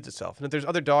just feeds itself. And if there's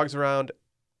other dogs around,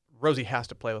 Rosie has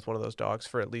to play with one of those dogs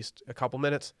for at least a couple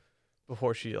minutes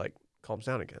before she like calms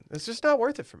down again. It's just not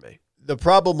worth it for me. The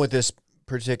problem with this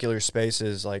particular space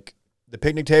is like the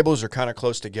picnic tables are kind of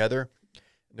close together.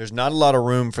 There's not a lot of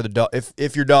room for the dog.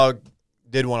 If your dog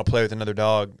did want to play with another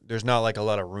dog, there's not like a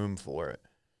lot of room for it.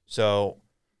 So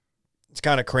it's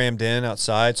kind of crammed in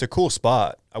outside. It's a cool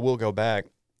spot. I will go back.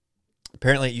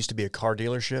 Apparently it used to be a car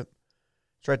dealership.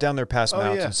 It's right down there past Oh,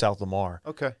 Mounts yeah. in South Lamar.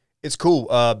 Okay. It's cool.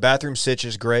 Bathroom sitch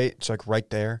is great. It's like right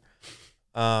there.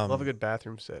 Love a good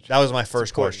bathroom sitch. That was my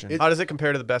first important. question. How does it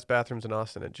compare to the best bathrooms in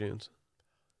Austin at June's?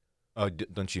 Oh,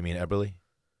 don't you mean Eberly?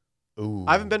 Ooh.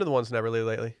 I haven't been to the ones in Everly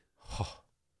lately.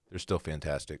 They're still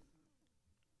fantastic.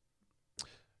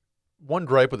 One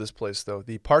gripe with this place, though,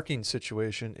 the parking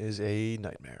situation is a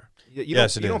nightmare. You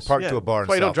Yes, don't, it you is. don't park Yeah. to a bar. That's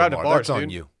why you don't drive to bars, That's on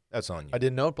dude. you. That's on you. I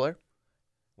didn't know it, Blair.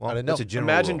 Well, I didn't that's know. a general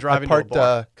Imagine rule. driving parked, to a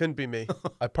bar. Couldn't be me.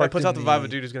 I I parked puts in out the vibe of a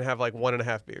dude who's going to have like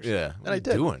 1.5 beers. Yeah, what And are I you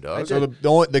did. doing, dog? I So did.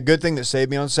 the good thing that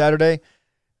saved me on Saturday,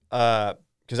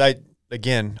 because I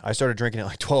started drinking at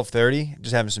like 12:30,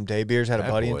 just having some day beers. Had a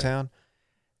Bad buddy boy. in town,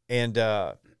 and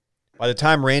by the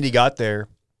time Randy got there,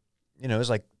 it was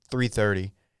like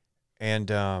 3:30,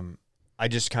 and I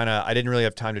didn't really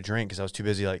have time to drink because I was too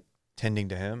busy like tending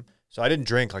to him. So I didn't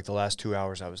drink like the last 2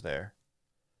 hours I was there.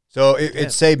 So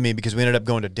it saved me because we ended up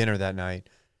going to dinner that night,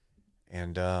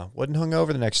 and wasn't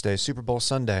hungover the next day. Super Bowl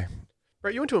Sunday.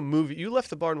 Right, you went to a movie. You left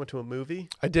the bar and went to a movie.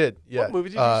 I did, yeah. What movie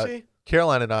did you see?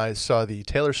 Caroline and I saw the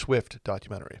Taylor Swift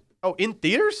documentary Oh, in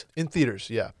theaters? in theaters,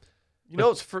 yeah. You know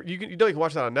it's for you know you can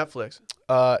watch that on Netflix.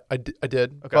 I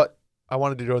did, Okay. but I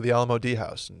wanted to go to the Alamo D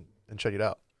House and check it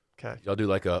out. Okay. Y'all do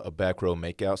like a back row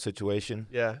makeout situation?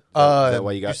 Yeah. Is that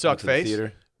why you got you suck to the face?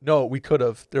 theater? No, we could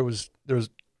have. There was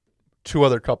two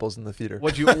other couples in the theater.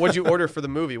 What'd you order for the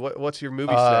movie? What's your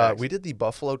movie snacks? We did the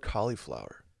buffalo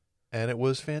cauliflower, and it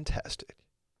was fantastic.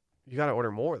 You got to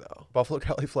order more though. Buffalo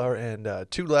cauliflower and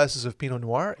 2 glasses of Pinot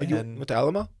Noir. Oh, you And went to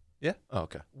Alamo? Yeah. Oh,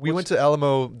 okay. we went to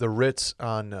Alamo, the Ritz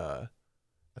on, I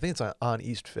think it's on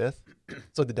East 5th.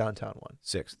 It's like the downtown one,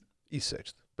 6th. East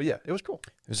 6th. But yeah, it was cool.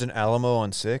 There's an Alamo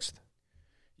on 6th.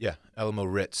 Yeah, Alamo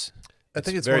Ritz. I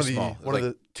think it's very one of the small. one Like of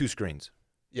the 2 screens.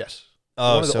 yes,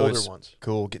 Oh, one of the so older it's ones.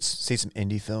 cool. See some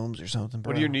indie films or something.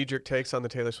 What are your knee-jerk takes on the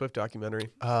Taylor Swift documentary?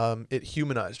 It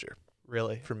humanized her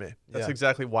Really? for me. That's yeah.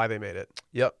 exactly why they made it.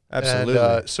 Yep. Absolutely.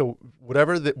 And, so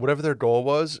whatever their goal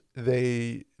was,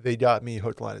 they got me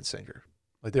hook, line, and sinker.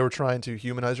 Like they were trying to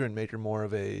humanize her and make her more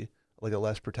of a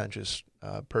less pretentious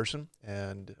person,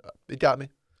 and it got me.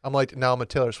 I'm a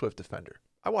Taylor Swift defender.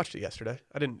 I watched it yesterday.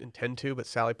 I didn't intend to, but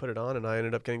Sally put it on, and I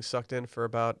ended up getting sucked in for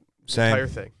about the Same. entire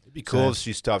thing. It'd be cool Same. if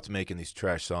she stopped making these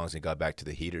trash songs and got back to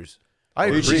the heaters. I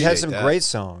Dude, agree. she had appreciate some that. great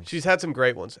songs. She's had some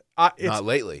great ones. Not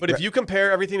lately. But if you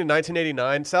compare everything to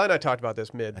 1989, Sally and I talked about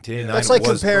this mid. 1989 That's like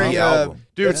was comparing the album.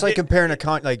 Dude, it's like comparing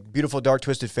like Beautiful Dark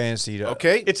Twisted Fantasy to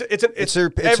Okay. It's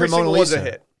her every Mona single one's a Lisa.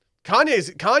 hit.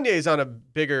 Kanye's on a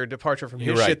bigger departure from his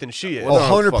You're right. shit than she is. Oh,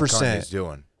 What the fuck 100%. Kanye's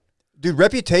doing? Dude,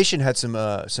 Reputation had some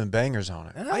bangers on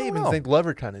it. I even know. think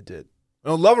Lover kind of did.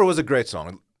 No, Lover was a great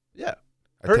song. Yeah.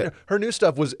 I te- Her new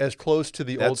stuff was as close to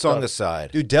the that old song stuff.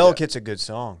 aside. Dude, Delicate's a good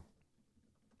song.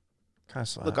 Kind of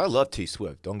slaps. Look, I love T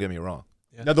Swift. Don't get me wrong.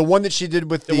 Now the one that she did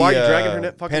with Then the why are you dragging her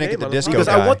net fucking Panic name at the on the Disco Because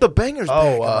guy. I want the bangers Oh,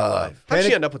 back in my life. How'd she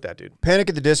Panic- end up with that dude? Panic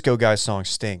at the Disco guy's song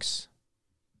stinks.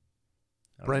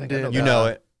 I don't think I Brendan, You Yeah. know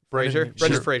it. Fraser? Brendan-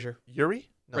 Brendan sure. Fraser.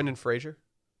 Yuri? No. Brendan Fraser.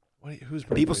 Who's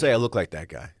Brendan People Fraser? say I look like that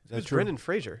guy. Is that Who's true? Brendan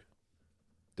Fraser?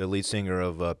 The lead singer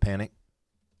of Panic.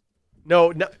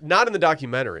 No, not in the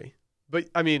documentary. But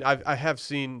I mean, I have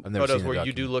seen I've never photos seen the where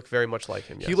you do documentary. look very much like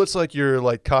him. Yes. He looks like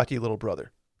your cocky little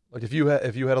brother. Like if you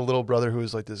had a little brother who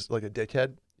was like this, like a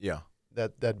dickhead, Yeah.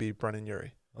 that'd be Brendan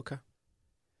Urie. Okay.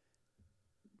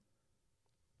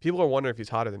 People are wondering if he's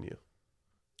hotter than you.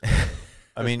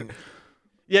 I mean,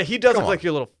 Yeah, he does Come look on. like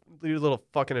your little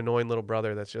fucking annoying little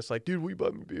brother. That's just like, dude, will you buy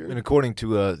me beer? And according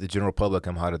to the general public,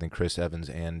 I'm hotter than Chris Evans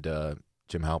and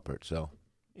Jim Halpert. So,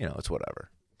 it's whatever.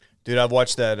 dude, I've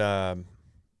watched that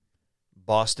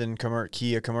Boston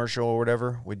Kia commercial or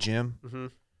whatever with Jim, Mm-hmm.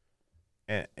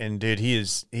 and dude, he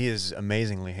is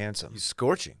amazingly handsome. He's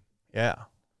scorching. Yeah,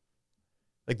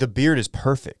 like the beard is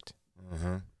perfect.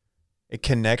 Mm-hmm. It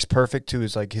connects perfect to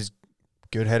his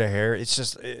good head of hair.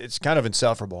 It's kind of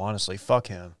insufferable, honestly. Fuck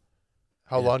him.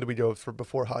 How Yeah. long did we go for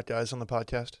before Hot Guys on the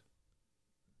podcast?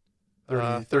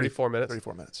 34 minutes.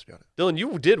 34 minutes. Got it. Dylan,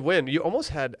 you did win. You almost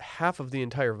had half of the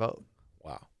entire vote.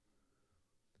 Wow.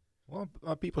 Well,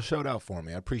 people showed out for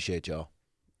me. I appreciate y'all.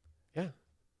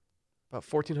 About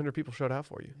 1,400 people showed out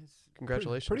for you.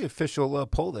 Congratulations. Pretty official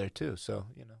poll there, too. So,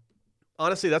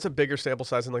 Honestly, that's a bigger sample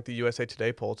size than like the USA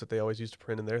Today polls that they always used to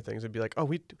print in their things. It'd be like, oh,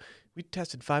 we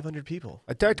tested 500 people.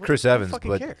 I tagged What- Chris who Evans, fucking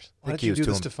but cares? Why think did he you was do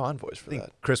the too Stefan voice I for think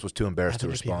that? Chris was too embarrassed to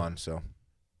 500 people. respond. So,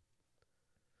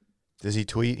 Does he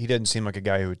tweet? He doesn't seem like a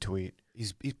guy who would tweet.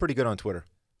 he's pretty good on Twitter.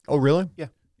 Oh, really? You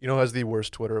know who has the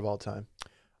worst Twitter of all time?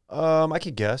 I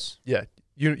could guess. Yeah,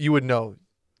 you would know.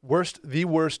 The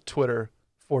worst Twitter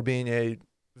for being a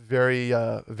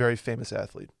very famous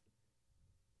athlete.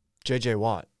 JJ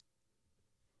Watt.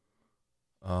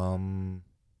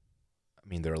 I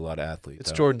mean, there are a lot of athletes.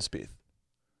 It's Jordan Spieth.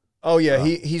 Oh yeah,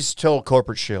 he's total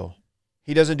corporate shill.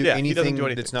 He doesn't do anything. He doesn't do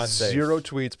anything. That's not safe. 0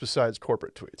 tweets besides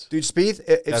corporate tweets. Dude, Spieth.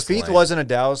 If That's Spieth lame. wasn't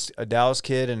a Dallas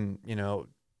kid, and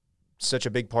such a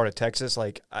big part of Texas,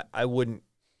 like I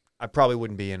probably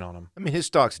wouldn't be in on him. I mean, his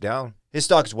stock's down. His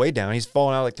stock's way down. He's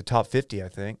fallen out like the top 50, I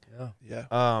think. Yeah.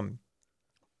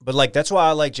 But like that's why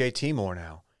I like JT more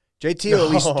now. JT will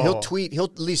at least he'll tweet. He'll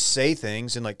at least say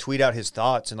things and like tweet out his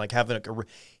thoughts and like having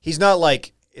he's not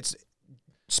like it's.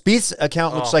 Spieth's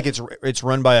account looks like it's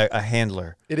run by a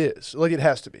handler. It is. Like, it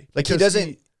has to be. Like, he Because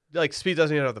doesn't. Like Spieth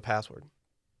doesn't even have the password.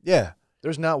 Yeah.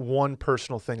 There's not one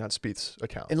personal thing on Spieth's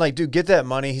account. And like, dude, get that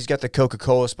money. He's got the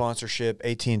Coca-Cola sponsorship,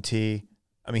 AT&T.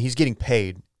 I mean, he's getting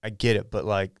paid. I get it, but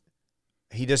like,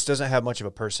 he just doesn't have much of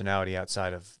a personality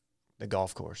outside of the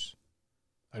golf course.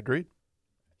 I agreed.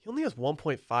 He only has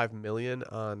 1.5 million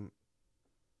on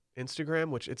Instagram,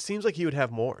 which it seems like he would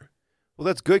have more. Well,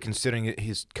 that's good considering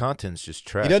his content's just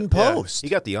trash. He doesn't post. He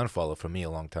got the unfollow from me a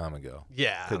long time ago.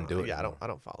 Yeah, Couldn't do it Yeah, anymore. I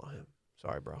don't follow him.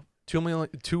 Sorry, bro. 2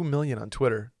 million on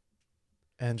Twitter,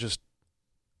 and just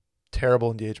terrible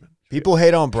engagement. People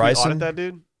hate on Should we Bryson. audit that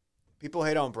dude? People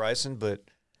hate on Bryson, but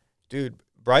dude,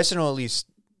 Bryson will at least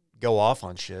go off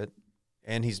on shit,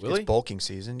 and it's Really? bulking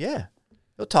season. Yeah,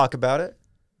 he'll talk about it.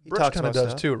 He Broach talks kind of about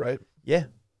does stuff. too, right? Yeah,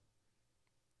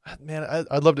 Man,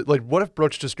 I'd love to. Like, what if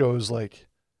Broach just goes like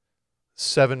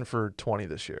 7 for 20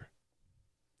 this year?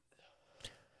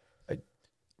 I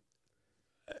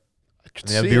could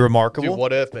that'd see be it. remarkable. Dude,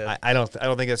 what if, man? I don't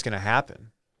think that's gonna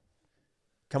happen.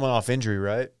 Coming off injury,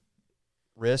 right?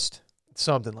 Wrist,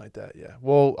 Something like that. Yeah.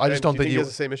 Well, I just Do don't you think he he. has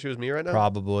the same issue as me right now.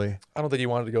 probably. I don't think he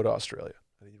wanted to go to Australia.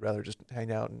 I think he'd rather just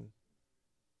hang out and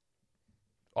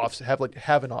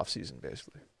have an off season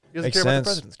basically. He doesn't Makes care about the sense.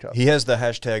 President's Cup. He has the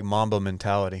hashtag Mamba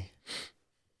mentality.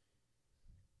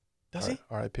 Does he?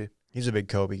 R.I.P. He's a big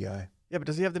Kobe guy. Yeah, but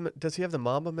does he have the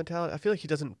Mamba mentality? I feel like he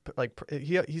doesn't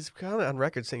he's kind of on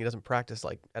record saying he doesn't practice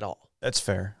like at all. That's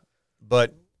fair,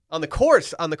 but On the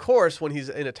course when he's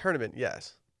in a tournament,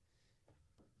 yes.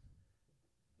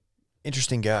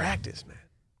 interesting guy. Practice, man.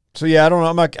 So yeah, I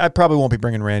don't know. I probably won't be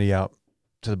bringing Randy out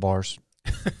to the bars.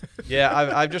 Yeah,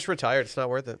 I've just retired. It's not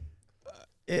worth it.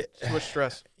 Too much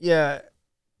stress. Yeah,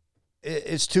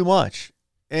 it's too much,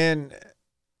 and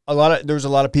there was a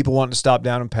lot of people wanting to stop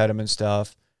down and pet him and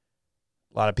stuff.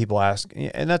 A lot of people ask,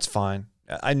 and that's fine.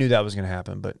 I knew that was going to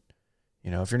happen, but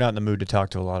if you're not in the mood to talk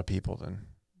to a lot of people, then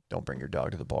don't bring your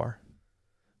dog to the bar.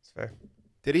 It's fair.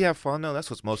 Did he have fun? No, that's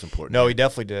what's most important. No, he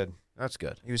definitely did. That's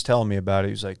good. He was telling me about it.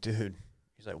 He was like, dude,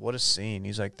 what a scene.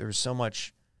 He's like, there was so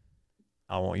much.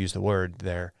 I won't use the word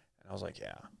there. And I was like,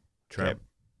 yeah. Tramp.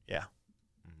 Yeah.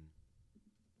 I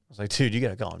was like, dude, you got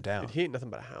to calm down. Dude, he ain't nothing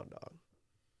but a hound dog.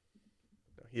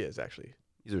 No, he is actually.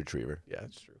 He's a retriever. Yeah,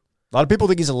 it's true. A lot of people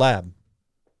think he's a lab.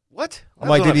 What? I'm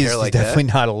like, dude, he's like definitely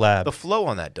that. not a lab. The flow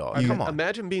on that dog. Come on.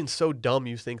 Imagine being so dumb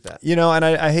you think that. And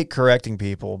I hate correcting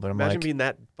people, but I'm Imagine like, being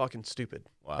that fucking stupid.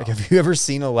 Wow. like, have you ever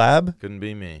seen a lab? Couldn't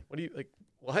be me. What do you like?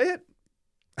 What?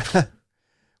 Why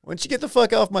don't you get the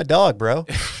fuck off my dog, bro?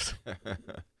 Should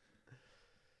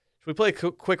we play a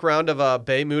quick round of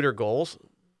Bay Mood or goals?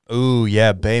 Ooh,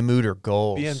 yeah, Bay Mood or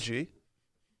goals. BMG.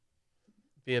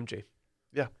 BMG.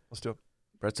 Yeah, let's do it.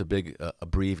 Brett's a big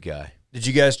Abreve guy. Did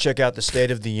you guys check out the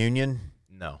State of the Union?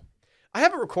 No. I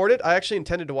haven't recorded. I actually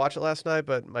intended to watch it last night,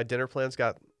 but my dinner plans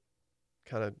got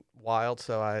kind of wild,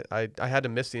 so I had to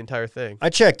miss the entire thing. I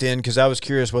checked in because I was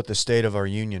curious what the state of our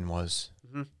union was.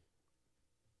 Mm-hmm.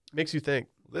 Makes you think.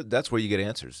 That's where you get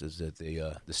answers, is at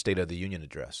the State of the Union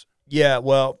address. Yeah,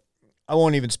 well, I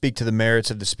won't even speak to the merits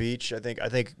of the speech. I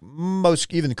think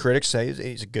most, even the critics say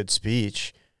it's a good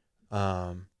speech.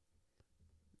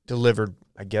 Delivered,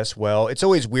 I guess, well. It's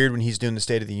always weird when he's doing the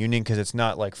State of the Union because it's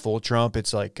not like full Trump.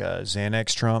 It's like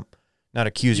Xanax Trump. Not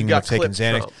accusing him of taking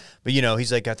Xanax. Trump. But,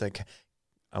 he's like got the,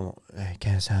 I won't,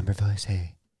 can't somber voice,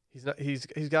 hey.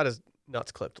 He's got his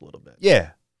nuts clipped a little bit.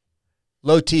 Yeah.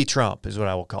 Low T Trump is what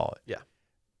I will call it. Yeah.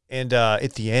 And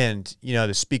at the end,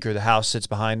 the Speaker of the House sits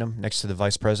behind him next to the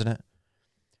Vice President.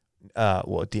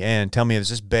 Well, at the end, tell me, is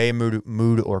this Bay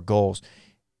mood or goals?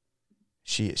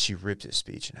 She ripped his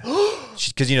speech in half.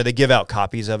 Because, they give out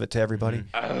copies of it to everybody.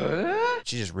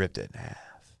 She just ripped it in half.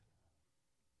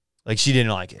 Like, she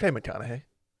didn't like it. Hey, McConaughey.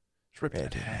 Just rip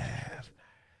Ripped it it in half.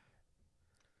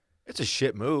 It's a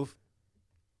shit move.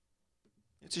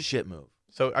 It's a shit move.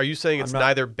 So are you saying it's I'm not-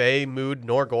 neither Bay Mood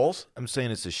nor goals? I'm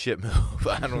saying it's a shit move.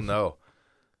 I don't know.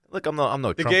 Look, I'm no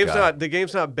The Trump game's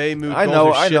guy. not Bay Mood. I goals know,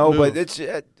 or I shit know, move.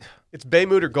 but it's Bay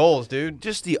Mood or goals, dude.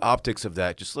 just the optics of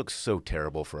that just looks so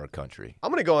terrible for our country. I'm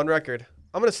gonna go on record.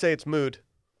 I'm gonna say it's Mood.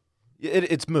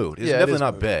 It's mood. It's Yeah, it definitely is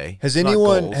not mood. Bay. Has It's not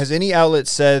anyone, goals. has any outlet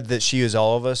said that she is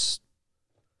all of us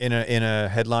in a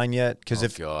headline yet? Because Oh,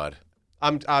 if God.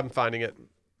 I'm finding it.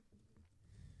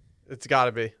 It's got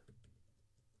to be.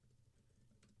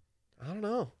 I don't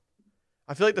know.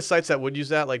 I feel like the sites that would use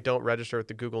that like don't register with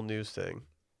the Google News thing.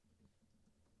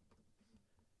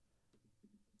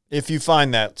 you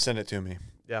find that, send it to me.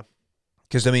 Yeah.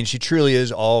 Because I mean, she truly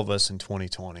is all of us in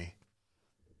 2020.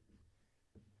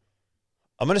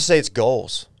 I'm gonna say it's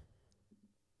goals.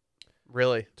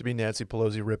 Really? To be Nancy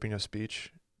Pelosi ripping a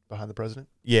speech behind the president?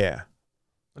 Yeah.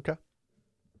 Okay.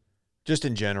 Just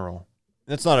in general.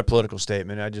 That's not a political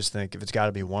statement. I just think if it's got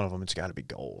to be one of them, it's got to be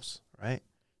goals, right?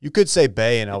 You could say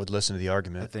Bay, and I would listen to the I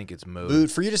argument. think it's mood.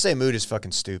 Mood, for you to say mood is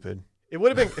fucking stupid. It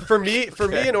would have been for me. For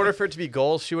me, in order for it to be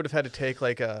goals, she would have had to take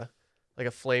like a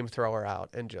flamethrower out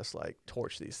and just like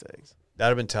torch these things. That'd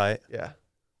have been tight. Yeah,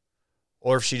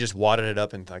 Or if she just wadded it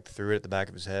up and like threw it at the back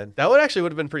of his head. that would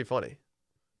have been pretty funny.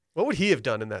 What would he have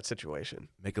done in that situation?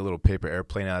 Make a little paper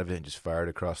airplane out of it and just fire it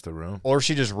across the room. Or if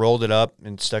she just rolled it up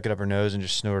and stuck it up her nose and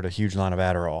just snorted a huge line of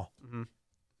Adderall. Mm-hmm.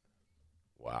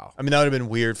 Wow. I mean, that would have been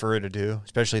weird for her to do,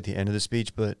 especially at the end of the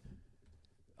speech, but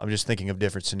I'm just thinking of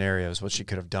different scenarios, what she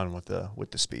could have done with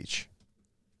the speech.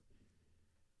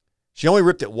 She only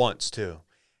ripped it once, too.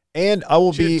 And I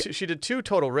will She did two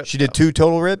total rips. She did though, 2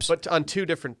 total rips? but on two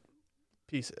different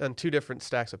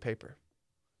stacks of paper.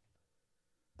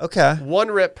 Okay.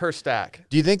 One rip per stack.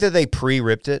 Do you think that they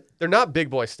pre-ripped it? They're not big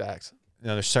boy stacks.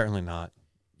 No, they're certainly not.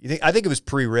 I think it was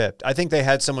pre-ripped. I think they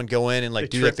had someone go in and like They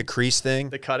do like tripped- the crease thing.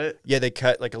 They cut it. Yeah, they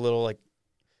cut like a little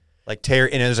like tear,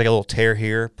 and there's like a little tear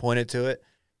here pointed to it.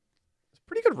 It's a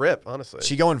pretty good rip, honestly. Is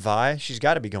she going Vi? She's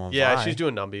got to be going Yeah, Vi. she's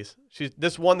doing numbies. She's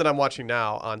this one that I'm watching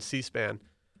now on C-SPAN,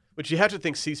 which you have to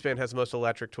think C-SPAN has the most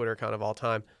electric Twitter account of all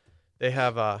time. They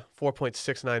have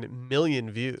 4.69 million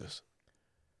views.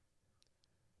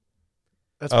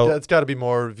 That's got to be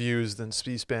more views than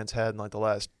C-SPAN's had in like the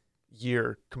last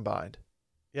year combined.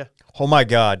 Oh my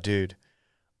God, dude.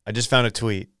 I just found a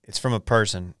tweet. It's from a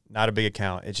person, not a big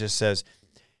account. It just says,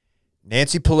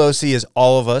 Nancy Pelosi is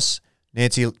all of us.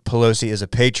 Nancy Pelosi is a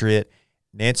patriot.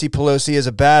 Nancy Pelosi is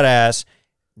a badass.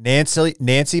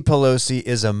 Nancy Pelosi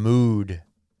is a mood.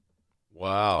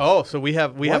 Wow. Oh, so we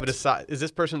have a What? decide. Is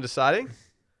this person deciding?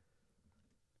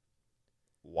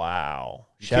 Wow.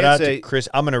 You Shout can't out say- to Chris.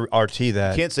 I'm going to RT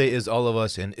that. You can't say is all of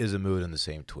us and is a mood in the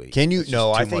same tweet. Can you? It's just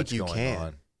No, too I think much you going can.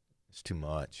 on. It's too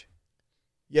much.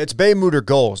 Yeah, it's Bay Mood or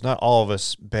goals. Not all of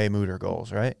us Bay Mood or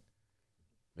goals, right?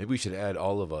 Maybe we should add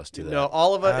all of us to that. No,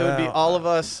 all of us. It would be all of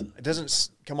us. It doesn't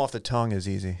come off the tongue as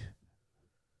easy.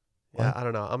 Yeah, What? I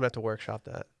don't know. I'm gonna have to workshop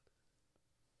that.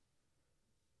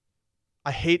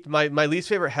 I hate my least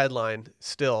favorite headline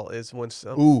still is when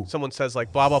Ooh. someone says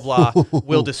like blah blah blah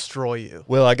will destroy you.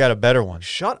 Will, I got a better one.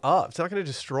 Shut up! It's not gonna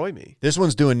destroy me. This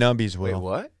one's doing numbies, Wait, Will.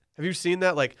 what? Have you seen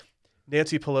that? Like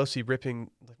Nancy Pelosi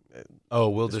ripping. Oh,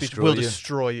 we'll the speech, destroy will you.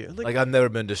 destroy you. Like I've never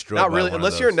been destroyed. not by really. one of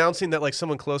Unless you're those. announcing that like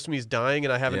someone close to me is dying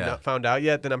and I haven't Yeah. not found out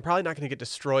yet, then I'm probably not going to get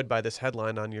destroyed by this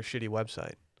headline on your shitty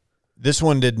website. This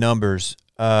one did numbers.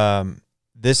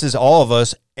 This is all of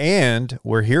us, and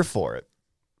we're here for it.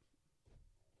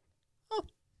 Oh,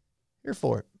 here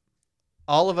for it.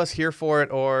 All of us here for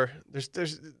it, or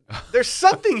there's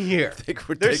something here. I think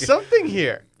we're There's taking, something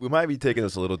here. we might be taking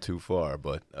this a little too far,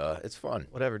 but it's fun.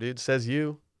 Whatever, dude. Says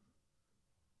you.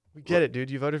 We get it, dude.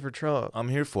 You voted for Trump. I'm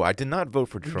here for. I did not vote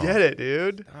for We Trump. get it,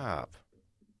 dude. Stop.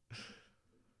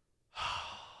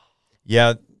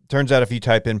 Yeah, turns out if you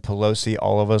type in Pelosi,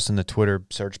 all of us in the Twitter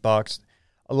search box,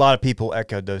 a lot of people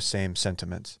echoed those same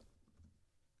sentiments.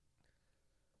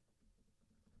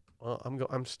 Well,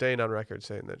 I'm staying on record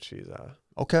saying that she's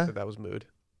Okay. that was mood.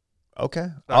 Okay.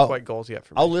 Not quite goals yet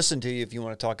for me. I'll listen to you if you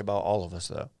want to talk about all of us,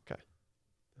 though.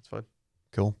 That's fine.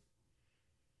 Cool.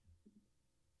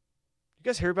 You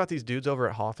guys hear about these dudes over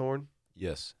at Hawthorne?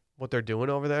 Yes. What they're doing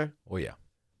over there? Oh yeah.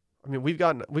 I mean, we've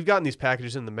gotten these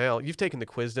packages in the mail. You've taken the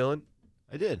quiz, Dylan.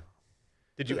 I did.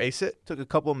 Did you ace it? Took a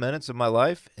couple of minutes of my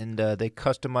life, and they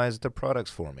customized the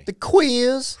products for me. The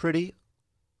quiz. Pretty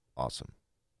awesome.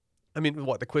 I mean,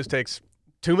 what? The quiz takes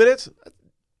 2 minutes?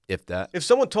 If that. If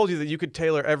someone told you that you could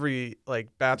tailor every like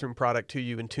bathroom product to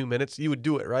you in 2 minutes, you would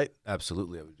do it, right?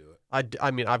 Absolutely, I would do it.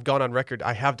 I mean, I've gone on record.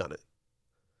 I have done it.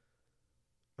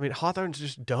 I mean, Hawthorne's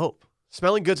just dope.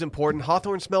 Smelling good's important.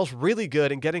 Hawthorne smells really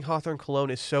good, and getting Hawthorne cologne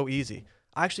is so easy.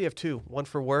 I actually have two. One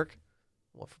for work,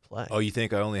 one for play. Oh, you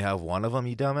think I only have one of them,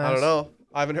 you dumbass? I don't know.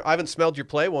 I haven't smelled your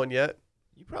play one yet.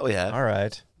 You probably have. All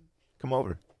right. Come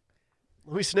over.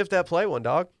 Let me sniff that play one,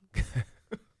 dog.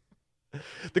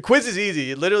 The quiz is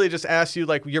easy. It literally just asks you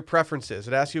like your preferences.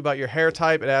 It asks you about your hair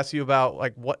type. It asks you about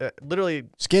like what, literally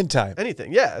Skin type.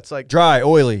 anything. Yeah, it's like Dry,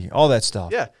 oily, all that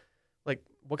stuff. yeah, like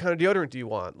what kind of deodorant do you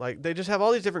want? Like they just have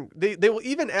all these different. They will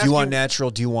even ask Do you want natural?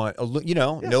 Do you want,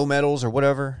 no metals or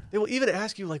whatever? They will even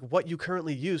ask you like what you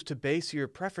currently use to base your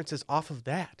preferences off of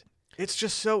that. It's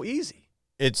just so easy.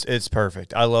 It's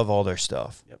perfect. I love all their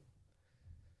stuff.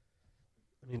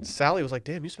 I mean, Sally was like,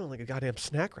 "Damn, you smell like a goddamn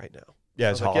snack right now." Yeah,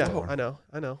 I it's was like, Hawthorne. yeah,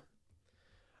 I know.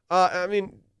 I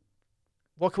mean,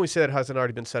 what can we say that hasn't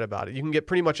already been said about it? You can get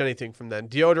pretty much anything from them: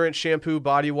 deodorant, shampoo,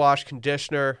 body wash,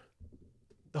 conditioner,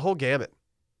 the whole gamut.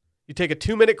 You take a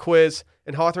 2-minute quiz,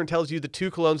 and Hawthorne tells you the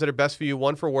 2 colognes that are best for you: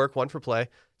 one for work, one for play.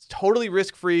 It's totally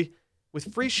risk-free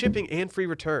with free shipping and free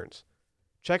returns.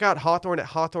 Check out Hawthorne at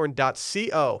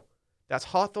hawthorne.co. That's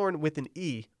Hawthorne with an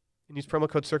E. And use promo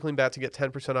code CirclingBat to get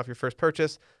 10% off your first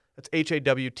purchase. That's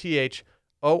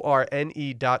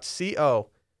HAWTHORNE.co.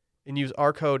 And use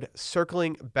our code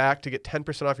CirclingBack to get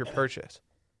 10% off your purchase.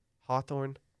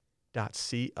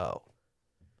 Hawthorne.co.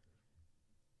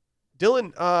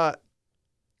 Dylan,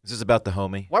 Is this about the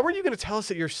homie? why weren't you going to tell us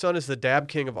that your son is the dab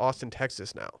king of Austin,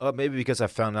 Texas now? Maybe because I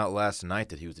found out last night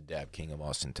that he was the dab king of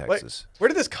Austin, Texas. Where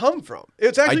did this come from?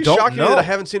 It's actually don't shocking me know. that I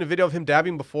haven't seen a video of him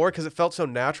dabbing before because it felt so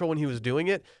natural when he was doing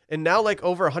it. And now like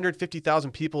over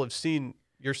 150,000 people have seen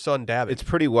your son dabbing. It's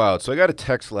pretty wild. So I got a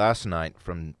text last night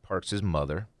from Parks'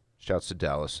 mother. Shouts to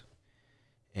Dallas.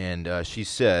 And she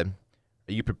said,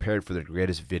 "Are you prepared for the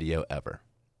greatest video ever?"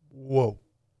 Whoa.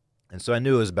 And so I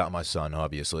knew it was about my son,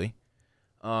 obviously.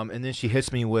 And then she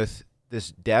hits me with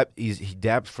this dab. He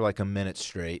dabbed for like a minute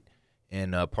straight.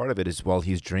 And part of it is while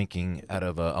he's drinking out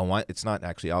of a wine. It's not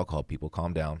actually alcohol, people.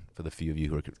 Calm down for the few of you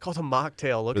who are It's called a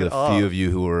mocktail. Look for it the up. few of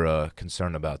you who are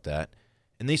concerned about that.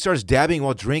 And then he starts dabbing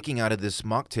while drinking out of this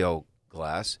mocktail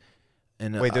glass.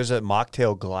 And Wait, there's a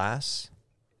mocktail glass?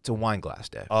 it's a wine glass,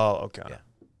 Dave. Oh, okay. Yeah.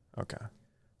 Okay.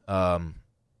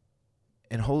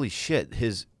 And holy shit,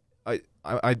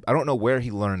 I don't know where he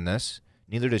learned this.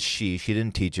 Neither does she. She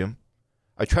didn't teach him.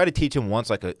 I tried to teach him once,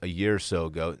 like a year or so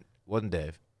ago. It wasn't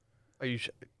Dave. Are you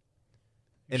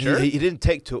And sure? he didn't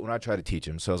take to it when I tried to teach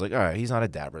him. So I was like, all right, he's not a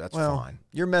dabber. That's fine.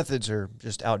 Your methods are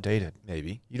just outdated.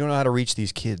 Maybe. You don't know how to reach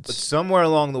these kids. But somewhere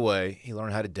along the way, he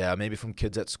learned how to dab. Maybe from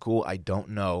kids at school. I don't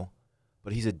know.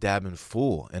 But he's a dabbing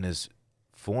fool. And his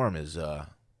form is,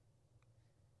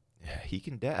 he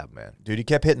can dab, man. Dude, he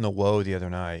kept hitting the whoa the other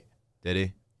night. Did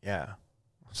he? Yeah.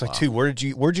 It's like, Wow.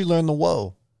 dude, where'd you learn the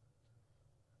whoa?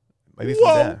 Maybe Whoa.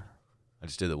 from that. I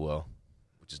just did it well,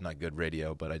 which is not good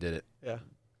radio, but I did it. Yeah.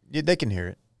 Yeah, they can hear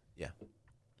it. Yeah.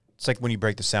 It's like when you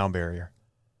break the sound barrier.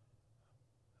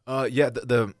 Yeah,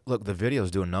 the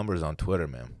video's doing numbers on Twitter,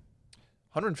 man.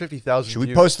 150,000 Should we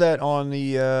views. post that on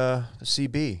the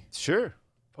CB? Sure.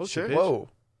 Post Sure. it, bitch. Whoa.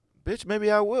 Bitch,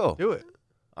 maybe I will. Do it.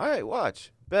 All right,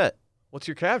 watch. Bet. What's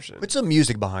your caption? Put some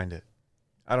music behind it.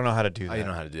 I don't know how to do that. I don't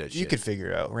know how to do that You shit. could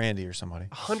figure it out, Randy or somebody.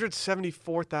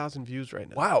 174,000 views right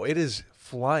now. Wow, it is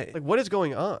flying. Like, what is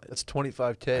going on? That's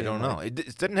 25K. I don't know. It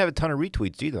doesn't have a ton of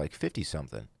retweets either, like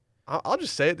 50-something. I'll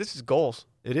just say it. This is goals.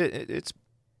 It's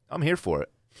I'm here for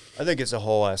it. I think it's a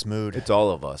whole ass mood. It's all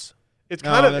of us. It's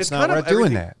No, kind of. that's It's not kind what of I'm doing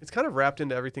everything- that. It's kind of wrapped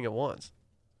into everything at once.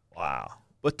 Wow.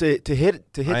 But to hit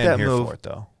I am that here move, for it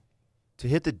though. to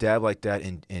hit the dab like that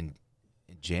in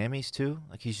jammies too,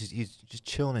 like he's just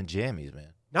chilling in jammies,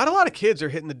 man. Not a lot of kids are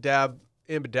hitting the dab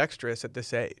ambidextrous at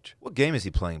this age. What game is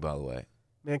he playing, by the way?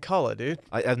 Man, Cullen, dude.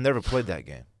 I've never played that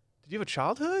game. Did you have a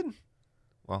childhood?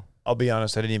 Well, I'll be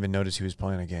honest, I didn't even notice he was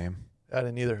playing a game. I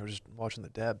didn't either. I was just watching the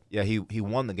dab, yeah, he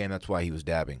won the game. That's why he was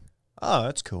dabbing. Oh,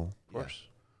 that's cool. of course.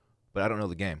 But I don't know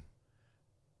the game.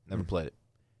 Never played it.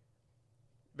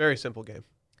 Very simple game.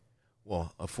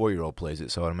 Well, a 4-year-old plays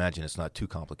it, so I imagine it's not too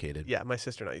complicated. Yeah, my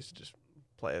sister and I used to just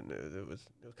play it, and it was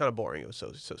kind of boring. It was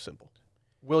so simple.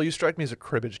 Will, you strike me as a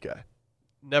cribbage guy.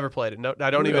 Never played it. No, I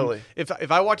don't even. Really?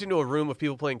 If I walked into a room of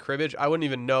people playing cribbage, I wouldn't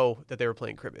even know that they were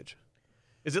playing cribbage.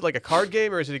 Is it like a card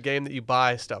game, or is it a game that you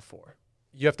buy stuff for?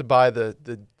 You have to buy the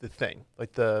thing,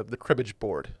 like the cribbage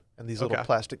board and these little Okay.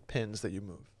 plastic pins that you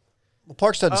move. Well,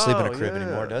 Parks doesn't sleep in a Oh, crib yeah.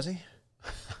 anymore, does he?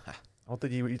 I don't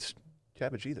think he eats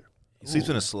cabbage either. He sleeps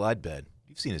in a slide bed.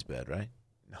 You've seen his bed, right?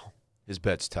 No. His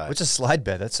bed's tight. What's a slide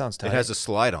bed? That sounds tight. It has a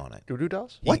slide on it. Doo-doo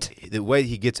dolls? What? The way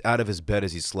he gets out of his bed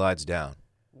is he slides down.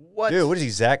 What? Dude, what is he,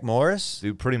 Zach Morris?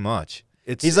 Dude, pretty much.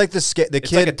 He's like the it's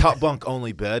kid. like a top bunk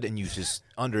only bed, and you just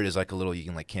under it is like a little. You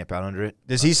can like camp out under it.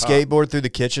 Does he skateboard through the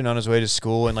kitchen on his way to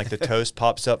school and like the toast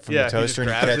pops up from Yeah, the he just toaster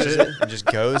and he grabs catches it. it and just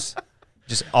goes?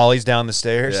 Just ollies down the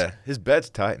stairs? Yeah, his bed's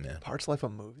tight, man. Parts Life a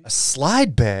movie? A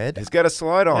slide bed? He's got a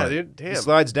slide on Yeah, it. dude, damn. He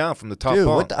slides down from the top Dude,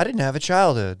 bunk. I didn't have a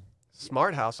childhood.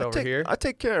 Smart house over here. I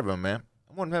take care of him, man.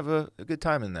 I want to have a good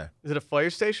time in there. Is it a fire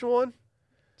station one?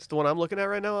 It's the one I'm looking at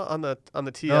right now on the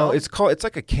TL. No, it's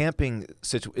like a camping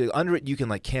situation. Under it, you can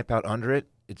like camp out under it.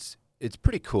 It's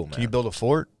pretty cool, man. Can you build a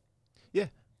fort? Yeah.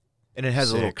 And it has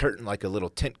a little Sick. curtain, like a little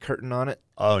tent curtain on it.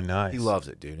 Oh, nice. He loves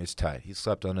it, dude. It's tight. He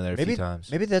slept under there a few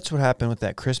times. Maybe that's what happened with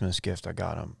that Christmas gift I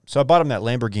got him. So I bought him that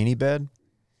Lamborghini bed,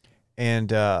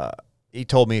 and he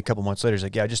told me a couple months later, he's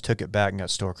like, yeah, I just took it back and got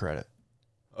store credit.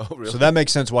 Oh, really? So that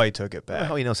makes sense why he took it I don't back. know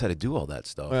how he knows how to do all that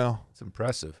stuff. Well, It's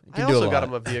impressive. you I can do also a got lot.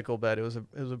 him a vehicle bed. It was a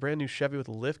brand new Chevy with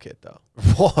a lift kit though.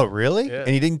 Whoa, really? Yeah. And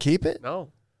he didn't keep it? No.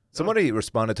 Somebody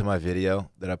responded to my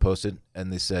video that I posted,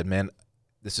 and they said, man,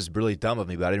 this is really dumb of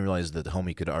me, but I didn't realize that the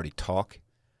homie could already talk.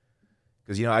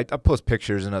 Because, I post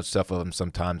pictures and stuff of him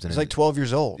sometimes. And He's like 12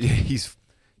 years old. Yeah, he's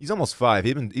almost 5.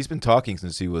 He's been talking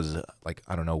since he was,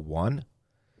 1.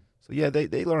 So, yeah,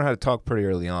 they learn how to talk pretty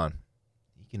early on.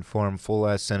 He can form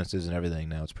full-ass sentences and everything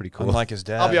now. It's pretty cool. Unlike his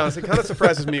dad. I'll be honest. It kind of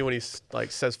surprises me when he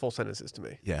says full sentences to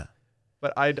me. Yeah.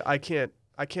 But I can't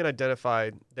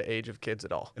identify the age of kids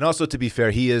at all. And also, to be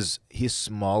fair, he's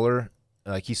smaller.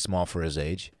 Like, he's small for his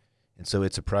age. And so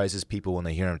it surprises people when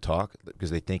they hear him talk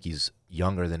because they think he's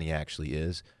younger than he actually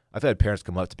is. I've had parents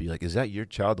come up to be like, is that your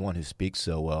child, the one who speaks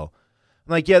so well?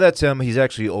 I'm like, yeah, that's him. He's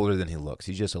actually older than he looks.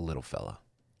 He's just a little fella.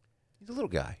 He's a little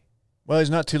guy. Well, he's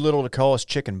not too little to call us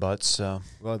chicken butts, so.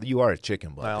 Well, you are a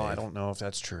chicken butt. Well, Dave. I don't know if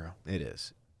that's true. It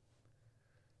is.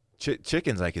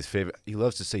 Chicken's like his favorite. He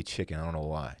loves to say chicken. I don't know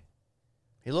why.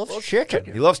 He loves chicken.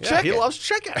 He loves Yeah, chicken. he loves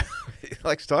chicken. He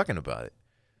likes talking about it.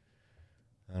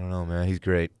 I don't know, man. He's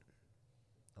great.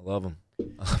 I love him.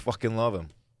 I fucking love him.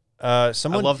 I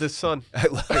Someone. love this son. I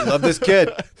love this kid.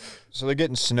 So they're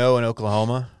getting snow in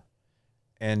Oklahoma,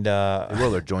 and They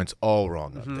roll their joints all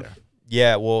wrong up Mhm. there.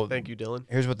 yeah, well, Thank you, Dylan.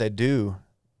 here's what they do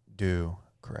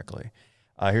correctly.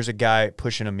 Here's a guy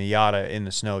pushing a Miata in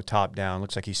the snow, top down.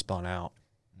 Looks like he spun out.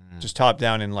 Just top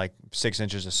down in like 6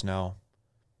 inches of snow.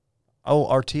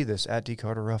 Oh, RT this at D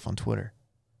Carter Ruff on Twitter.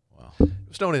 Wow. It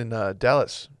was snowing in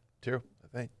Dallas too, I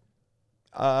think.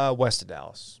 West of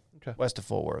Dallas. Okay. West of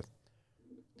Fort Worth.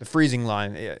 The freezing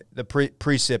line, the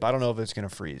precip. I don't know if it's going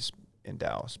to freeze in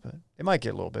Dallas, but it might get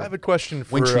a little bit. I have a question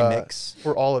for Wintry mix.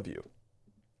 for all of you,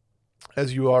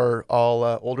 as you are all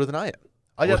older than I am.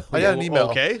 I got an email.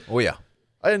 Okay. Oh, yeah.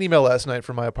 I had an email last night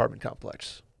from my apartment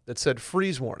complex that said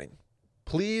freeze warning.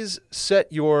 Please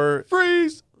set your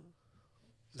Freeze.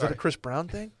 Is that Sorry. a Chris Brown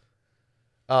thing?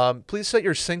 Please set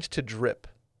your sink to drip.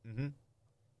 Mm-hmm.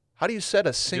 How do you set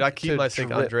a sink Dude, I keep to my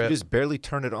sink on drip? You drip. just barely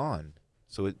turn it on.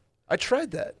 So it. I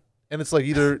tried that, and it's like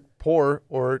either pour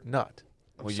or not.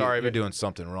 I'm Well, sorry, you're but doing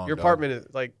something wrong. your dog. apartment is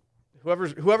like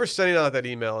whoever's sending out that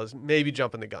email is maybe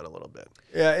jumping the gun a little bit.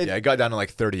 Yeah, Yeah, it got down to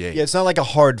like 38. it's not like a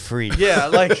hard freeze. Yeah,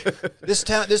 like This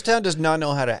town does not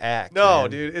know how to act. no,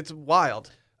 man. dude, it's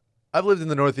wild. I've lived in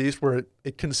the Northeast where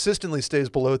it consistently stays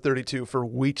below 32 for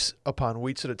weeks upon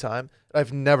weeks at a time.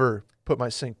 I've never put my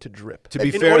sink to drip. To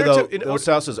be In fair, order though, to- in those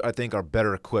houses, I think, are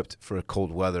better equipped for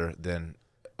cold weather than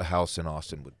a house in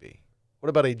Austin would be. What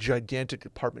about a gigantic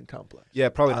apartment complex? Yeah,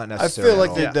 probably not I necessarily. feel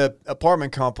like at all. the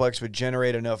apartment complex would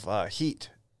generate enough heat,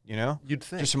 you know? You'd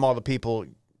think. Just from all the people,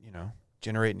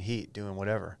 generating heat, doing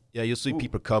whatever. Yeah, you'll see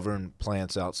people covering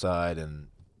plants outside and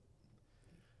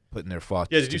putting their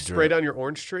faucets. Yeah, did to you spray drip. down your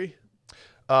orange tree?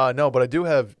 No, but I do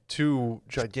have 2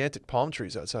 gigantic palm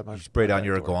trees outside my. You spray my down back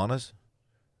your door. iguanas?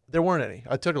 There weren't any.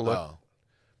 I took a look. Oh.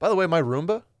 By the way, my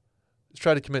Roomba has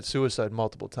tried to commit suicide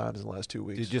multiple times in the last 2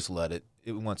 weeks. Dude, just let it.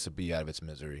 It wants to be out of its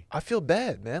misery. I feel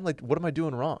bad, man. Like, what am I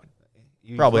doing wrong?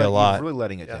 Probably a lot. You're really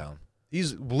letting it Yeah. down.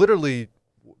 He's literally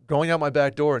going out my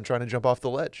back door and trying to jump off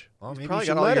the ledge. Well, He's maybe probably you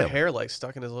should got all let your him. hair like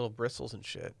stuck in his little bristles and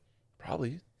shit.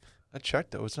 Probably. I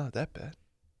checked, though. It's not that bad.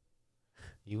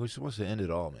 He was supposed to end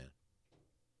it all, man.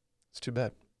 It's too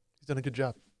bad. He's done a good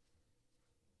job.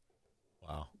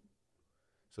 Wow.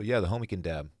 So, yeah, the homie can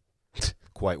dab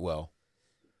quite well.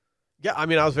 Yeah, I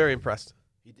mean, I was very impressed.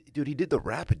 Dude, he did the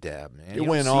rapid dab, man. It You don't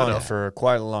went see on that. for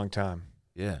quite a long time.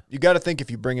 Yeah. You got to think if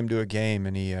you bring him to a game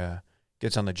and he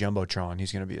gets on the Jumbotron,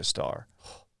 he's going to be a star.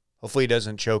 Hopefully he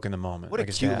doesn't choke in the moment. What like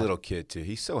a his cute dad. little kid, too.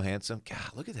 He's so handsome.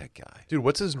 God, look at that guy. Dude,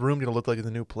 what's his room going to look like in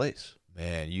the new place?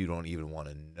 Man, you don't even want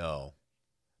to know.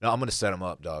 No, I'm going to set him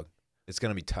up, dog. It's going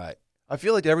to be tight. I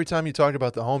feel like every time you talk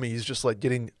about the homie, he's just like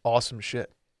getting awesome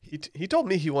shit. He told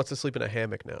me he wants to sleep in a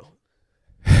hammock now.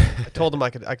 I told him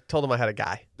I had a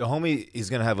guy. The homie is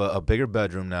going to have a bigger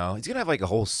bedroom now. He's going to have like a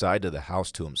whole side to the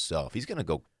house to himself. He's going to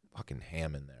go fucking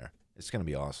ham in there. It's going to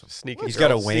be awesome. Sneaking. He's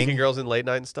got a girls- wing? Sneaking girls in late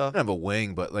night and I stuff. don't have a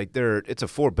wing, but like it's a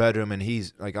 4-bedroom, and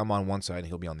he's like, I'm on one side and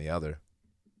he'll be on the other.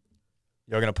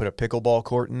 Y'all going to put a pickleball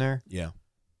court in there? Yeah.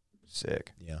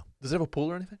 Sick. Yeah. Does it have a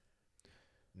pool or anything?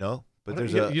 No, but What,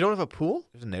 there's you don't have a pool?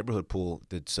 a neighborhood pool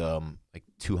that's like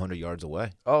 200 yards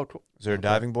away. Oh, cool. Is there a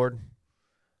diving board?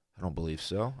 I don't believe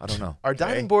so. I don't know. Are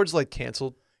diving boards like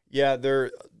canceled? Yeah,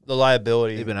 they're the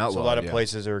liability. They've been So a outlawed, lot of yeah.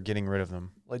 places are getting rid of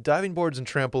them. Like diving boards and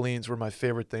trampolines were my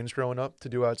favorite things growing up to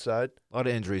do outside. A lot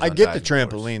of injuries. I on get the diving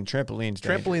boards. trampoline. Trampolines.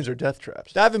 Trampolines are death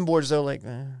traps. Diving boards though, like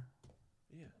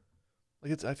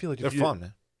Like I feel like They're if you, fun,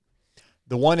 man.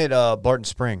 the one at Barton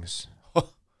Springs.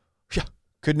 Yeah.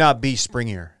 Could not be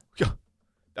springier.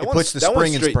 That It one's- puts the that one's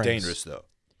spring in straight springs. dangerous though,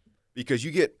 because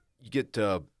you get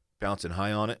bouncing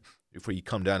high on it before you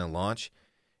come down and launch,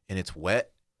 and it's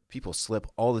wet. People slip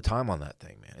all the time on that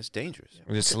thing, man. It's dangerous.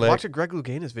 Was it slick? Watch a Greg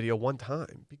Louganis video one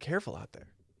time. Be careful out there.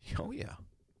 Oh yeah,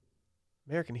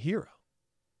 American hero.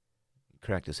 he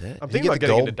cracked his head. I'm Did he thinking get about the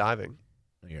getting gold? into diving.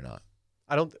 No, you're not.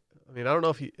 I don't know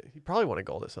if he probably won a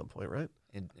gold at some point, right?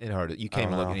 It hard. You can't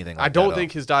don't look know. anything. Like I don't that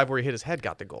think up. his dive where he hit his head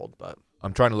got the gold, but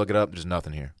I'm trying to look it up. There's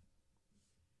nothing here.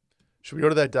 should we go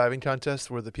to that diving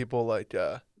contest where the people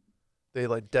they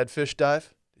like dead fish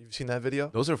dive? Have you seen that video?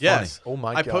 Those are funny. yes. Oh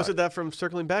my I god! posted that from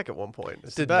circling back at one point.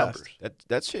 It's the Did best. numbers.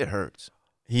 That shit hurts.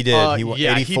 He did. He won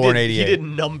 84 and 88. He did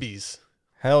numbies.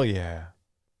 Hell yeah.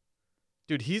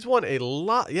 Dude, he's won a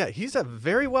lot. Yeah, he's a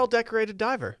very well decorated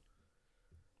diver.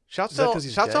 Shouts Is that to 'cause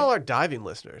he's shouts to gay? all our diving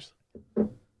listeners.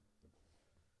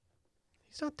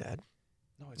 He's not dead.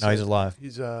 it's No, he's alive.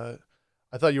 He's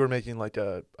I thought you were making like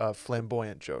a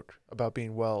flamboyant joke about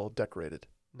being well decorated.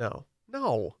 No.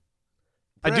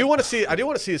 I Brett. do want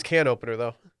to see his can opener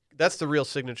though. That's the real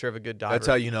signature of a good diver. That's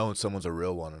how you know when someone's a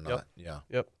real one or not. Yeah.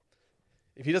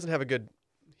 If he doesn't have a good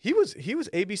he was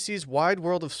ABC's Wide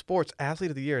World of Sports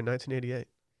Athlete of the Year in 1988.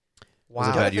 Was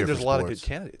it Wow. bad I think year there's for a lot of sports. good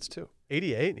candidates too.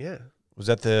 88, yeah. Was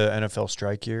that the NFL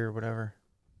strike year or whatever?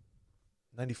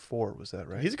 94 was that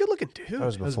right? He's a good-looking dude. That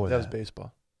was before that was that.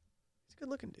 baseball. He's a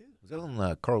good-looking dude. Was that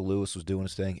when Carl Lewis was doing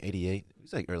his thing? 88. It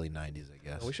was like early 90s, I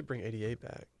guess. Oh, we should bring 88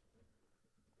 back.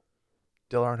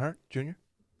 Dale Earnhardt Jr.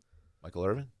 Michael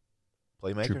Irvin,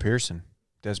 playmaker. Drew Pearson,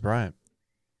 Des Bryant.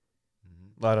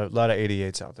 Mhm. A lot of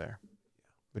 88s out there.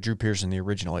 But Drew Pearson, the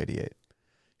original 88,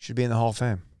 should be in the Hall of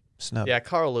Fame. Snub. Yeah,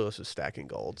 Carl Lewis was stacking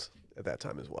golds at that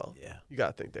time as well. Yeah. You got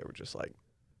to think they were just like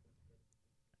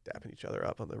dapping each other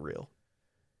up on the reel.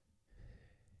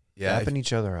 Yeah. Dapping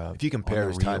each other up. If you compare on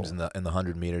his the times reel. in the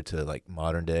 100-meter to like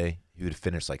modern day, he would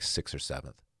finish like 6th or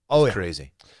 7th. Oh, yeah.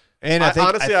 Crazy. And I think,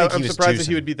 honestly, I think I'm he was surprised that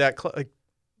he juicing. would be that close. Like,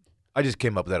 I just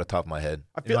came up with that off the top of my head.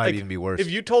 I It feel might like even be worse.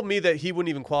 if you told me that he wouldn't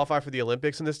even qualify for the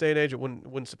Olympics in this day and age, it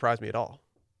wouldn't surprise me at all.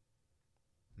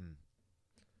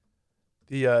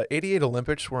 The 88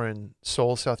 Olympics were in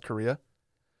Seoul, South Korea.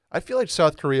 I feel like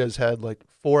South Korea has had like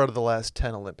 4 out of the last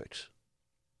 10 Olympics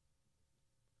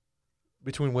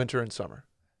between winter and summer.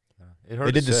 It hurt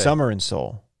They to did the say. summer in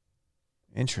Seoul.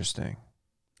 Interesting.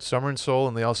 Summer in Seoul,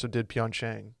 and they also did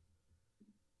Pyeongchang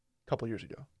a couple years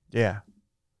ago. Yeah.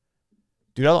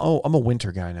 Dude, I'm a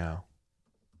winter guy now.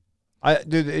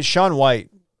 Dude, Sean White,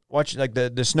 watch like the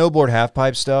snowboard half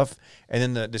pipe stuff,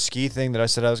 and then the ski thing that I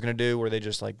said I was going to do where they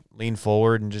just like lean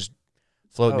forward and just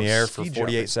float in Oh, the air for ski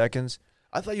 48 jumping. seconds.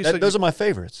 I thought you That- said those you, are my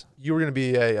favorites. you were going to be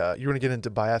you were going to get into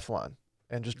biathlon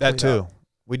and just That clean too. out.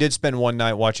 We did spend one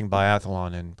night watching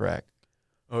biathlon in Breck.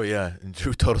 Oh, yeah. And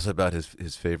Drew told us about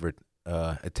his favorite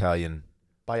Italian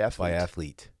Biathlete.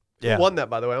 biathlete. Yeah, Who won that,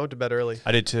 by the way? I went to bed early.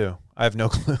 I did too. I have no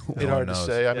clue. It's No one hard to knows.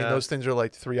 say. I mean, Yeah. those things are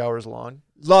like 3 hours long.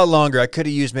 A lot longer. I could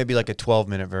have used maybe like a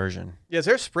 12-minute version. Yeah, is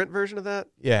there a sprint version of that?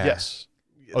 Yeah. Yes.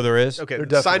 Oh, there is? Okay, There sign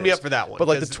definitely me is. up for that one. But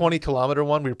like the 'cause 20-kilometer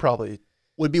one, we probably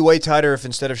Would be way tighter if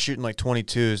instead of shooting like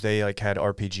 22s, they like had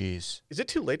RPGs. is it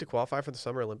too late to qualify for the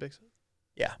Summer Olympics?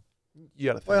 you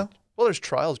got to think. Well, Well, there's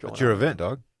trials going What's your on. event,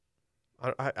 dog?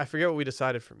 I forget what we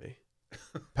decided for me.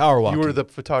 power walking. You were the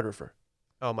photographer.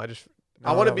 I want to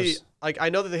that be was- like I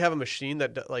know that they have a machine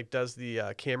that does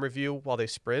the camera view while they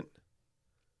sprint.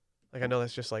 Like I know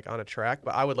that's just like on a track,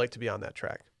 but I would like to be on that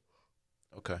track.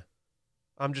 Okay.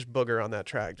 I'm just booger on that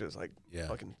track, just like Yeah.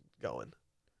 fucking going,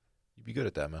 You'd be good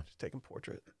at that, man. just taking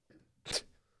portrait,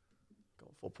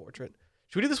 going full portrait.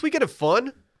 Should we do this weekend of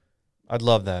fun? I'd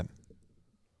love that.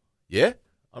 Yeah,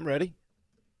 I'm ready.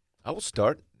 I will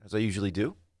start, as I usually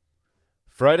do.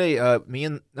 Friday,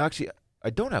 actually, I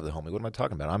don't have the homie. What am I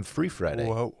talking about? I'm free Friday.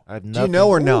 Whoa. I have Do you nothing, know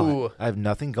or not? Ooh. I have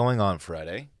nothing going on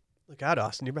Friday. Look out,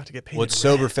 Austin! You're about to get paid. Well, it's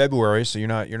sober February, so you're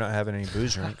not having any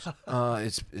booze drinks.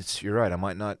 It's you're right. I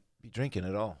might not be drinking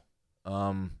at all.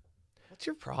 What's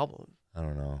your problem? I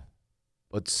don't know.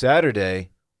 But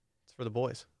Saturday, It's for the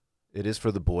boys. it is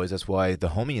for the boys. That's why the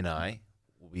homie and I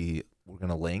we're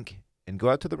gonna link and go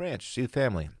out to the ranch, see the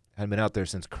family. Hadn't been out there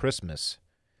since Christmas,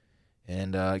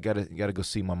 And gotta go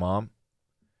see my mom,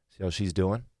 see how she's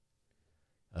doing.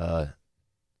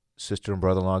 Sister and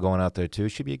brother-in-law going out there too.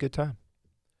 Should be a good time.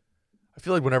 I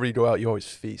feel like whenever you go out, you always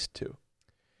feast too.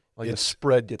 Like a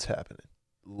spread gets happening.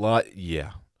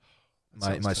 Yeah.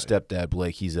 My Sounds tight. stepdad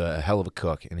Blake, he's a hell of a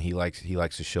cook, and he likes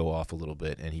to show off a little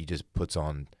bit, and he just puts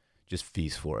on just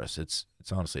feast for us. It's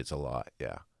honestly it's a lot.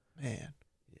 Yeah, Man,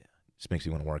 just makes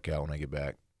me want to work out when I get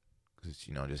back because it's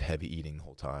just heavy eating the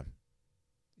whole time.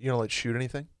 you gonna like shoot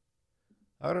anything?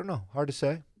 I don't know. Hard to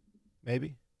say.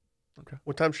 Maybe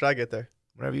What time should I get there?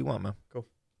 whatever you want, man. Just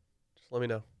let me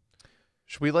know.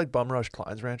 Should we like bum rush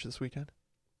Klein's Ranch this weekend?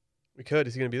 We could.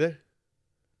 Is he going to be there?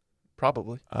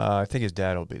 Probably. I think his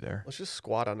dad will be there. Let's just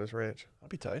squat on his ranch. I'll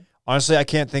be tight. Honestly, I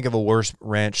can't think of a worse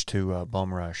ranch to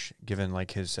bum rush, given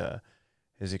like his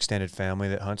extended family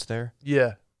that hunts there.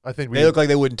 Yeah, I think They look like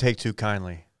they wouldn't take too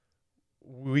kindly.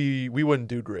 we wouldn't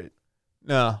do great.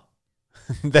 No,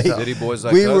 they No. City boys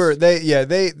like we us. were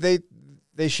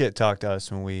they shit talked to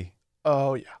us when we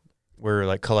Oh yeah. were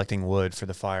like collecting wood for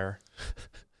the fire.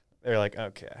 They're like,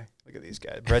 okay, look at these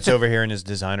guys. Brett's over here in his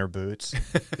designer boots.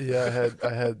 Yeah,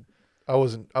 I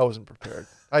wasn't prepared.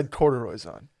 I had corduroys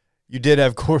on. You did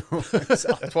have corduroys.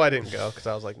 That's why I didn't go, because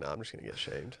I was like, nah, I'm just going to get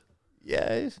shamed.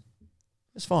 Yeah,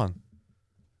 it's fun.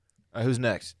 All right, who's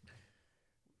next?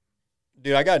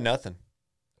 Dude, I got nothing.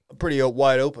 I'm pretty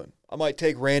wide open. I might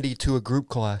take Randy to a group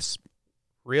class.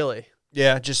 Really?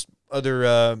 Yeah, just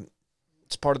other.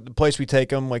 It's part of the place we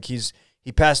take him. Like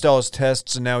he passed all his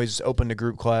tests and now he's open to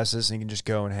group classes and he can just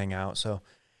go and hang out. So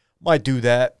might do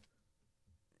that.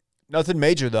 Nothing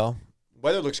major though.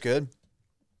 Weather looks good.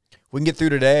 We can get through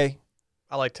today.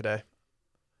 I like today.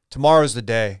 Tomorrow's the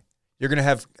day. You're gonna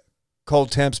have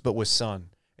cold temps but with sun,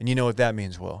 and you know what that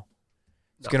means. Will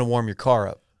it's No. gonna warm your car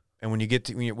up. And when you get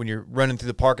to when you're running through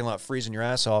the parking lot freezing your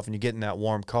ass off and you get in that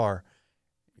warm car,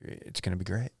 it's gonna be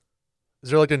great. Is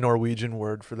there like a Norwegian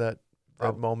word for that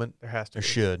moment? There has to There be.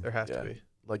 should. There has Yeah. to be.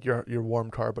 Like your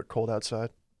warm car but cold outside?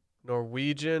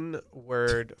 Norwegian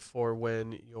word for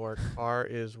when your car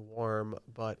is warm,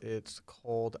 but it's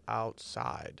cold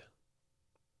outside.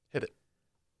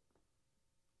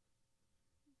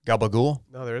 Gabagool.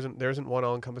 No, there isn't one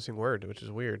all-encompassing word, which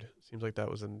is weird. Seems like that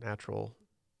was a natural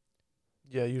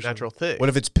Yeah, usually. natural thing. What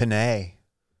if it's Panay?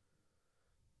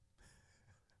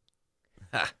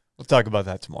 We'll talk about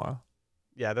that tomorrow.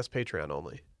 Yeah, that's Patreon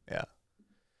only. Yeah.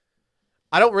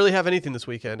 I don't really have anything this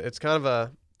weekend. It's kind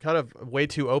of way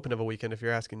too open of a weekend if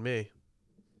you're asking me.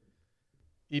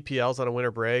 EPL's on a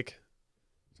winter break.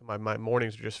 So my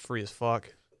mornings are just free as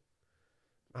fuck.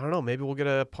 I don't know, maybe we'll get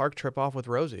a park trip off with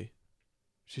Rosie.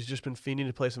 She's just been fiending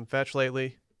to play some fetch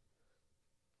lately.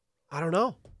 I don't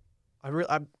know. I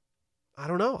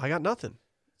don't know. I got nothing.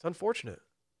 It's unfortunate.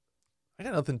 I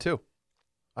got nothing too.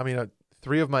 I mean,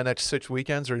 3 of my next 6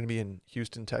 weekends are going to be in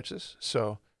Houston, Texas.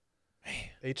 So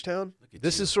H-Town? Look at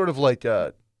this you. is sort of like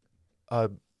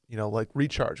like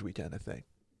recharge weekend, I think.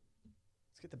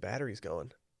 Let's get the batteries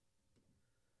going.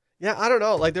 Yeah, I don't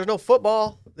know. Like, there's no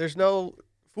football. There's no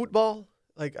football.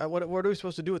 Like, what are we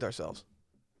supposed to do with ourselves?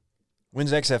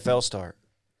 When's XFL start?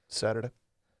 Saturday.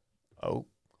 Oh,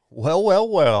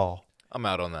 well. I'm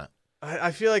out on that.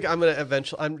 I feel like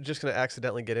I'm just gonna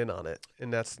accidentally get in on it,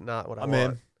 and that's not what I I'm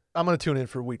want. in. I'm going to tune in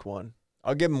for week 1.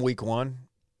 I'll give him week 1.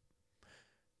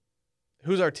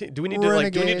 Who's our team? Do we need to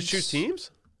Renegades. choose teams?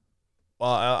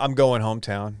 Well, I'm going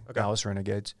hometown. Okay. Dallas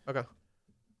Renegades. Okay.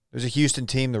 There's a Houston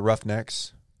team, the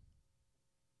Roughnecks.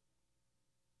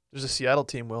 There's a Seattle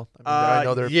team, Will. I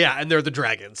know they're Yeah, and they're the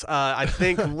Dragons. I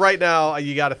think right now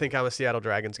you got to think I'm a Seattle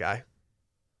Dragons guy.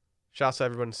 Shouts to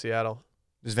everyone in Seattle.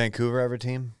 Does Vancouver have a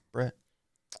team, Brett?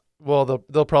 well,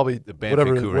 they'll probably The Banff,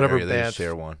 whatever Vancouver area, they Banff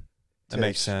share one. That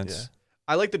makes takes, sense.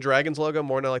 I like the Dragons logo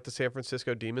more than I like the San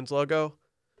Francisco Demons logo.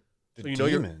 The So you know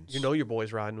Demons. your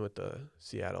boys riding with the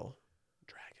Seattle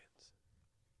Dragons.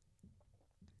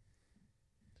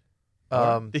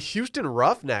 Yeah. The Houston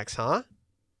Roughnecks, huh?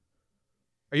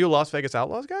 Are you a Las Vegas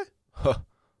Outlaws guy?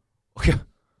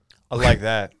 I like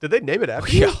that. Did they name it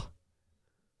after you?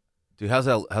 Dude, how's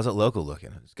that logo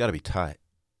looking? It's got to be tight.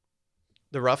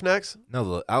 The Roughnecks? No,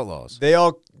 the Outlaws. They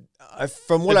all,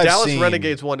 from what The I've Dallas seen,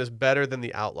 Renegades one is better than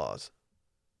the Outlaws.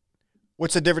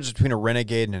 what's the difference between a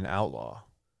renegade and an outlaw?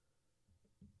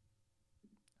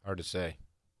 Hard to say.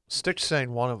 Stitch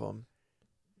saying one of them.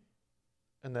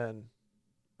 And then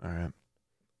All right.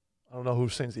 I don't know who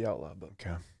sings the outlaw, but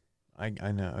Okay.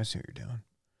 I know. I see what you're doing.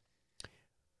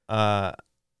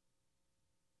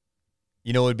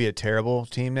 You know what would be a terrible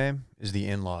team name? Is the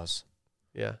In-Laws.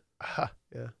 Yeah.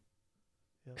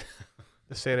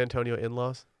 The San Antonio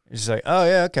In-Laws. It's just like, oh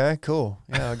yeah, okay, cool.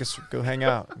 Yeah, I guess go hang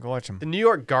out, go watch them. The New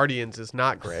York Guardians is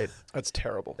not great. That's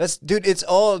terrible. Dude, it's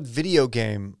all video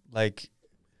game like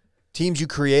teams you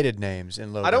created names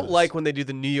and logos. I don't like when they do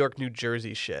the New York, New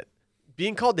Jersey shit.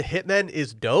 Being called the Hitmen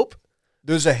is dope.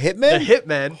 There's a Hitman. The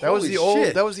Hitmen. That was Holy the old.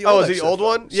 shit. That was the Oh, old. is the old XFL.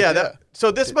 one? Yeah. Yeah.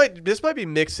 So this might be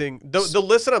mixing. The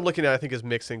list that I'm looking at, I think, is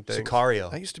mixing things.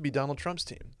 Sicario. That used to be Donald Trump's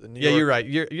team. The New Yeah, York- you're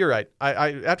right. You're right.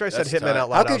 I after I said That's Hitman tight. out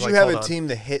loud, How I could was you like, have hold a on. team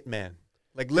the Hitman?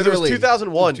 Like 'Cause literally, it was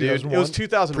 2001, It was dude. It was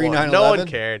 2001. No one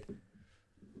cared.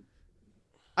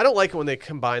 I don't like it when they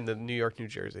combine the New York, New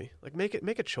Jersey. Like make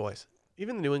a choice.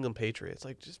 Even the New England Patriots,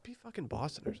 like just be fucking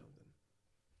Boston or something.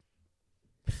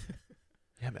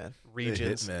 Yeah, man.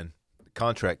 Regions. Hitmen.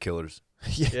 Contract killers.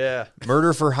 Yeah.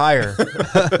 murder for hire.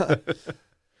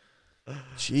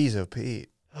 Jeez, oh Pete.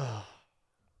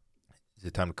 Is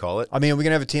it time to call it? I mean, we're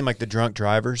gonna have a team like the drunk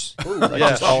drivers. Yeah.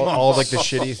 Just all like the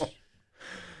shitty.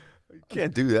 You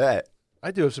can't do that.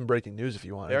 I do have some breaking news if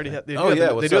you want. They already anything. have. Oh, yeah,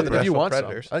 They what's do up, have the man? If you Nashville want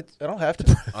Predators. some, I don't have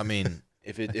to. I mean,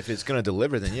 if it's gonna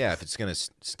deliver, then yeah. If it's gonna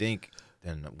stink,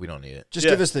 then we don't need it. Just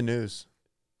Yeah. give us the news.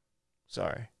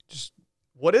 Sorry, just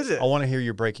What is it? I want to hear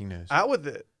your breaking news. Out with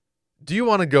it. Do you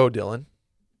want to go, Dylan?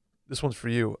 This one's for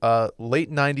you.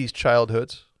 Late '90s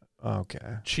childhoods,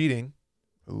 Okay. cheating,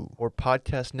 Ooh. or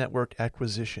podcast network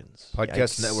acquisitions.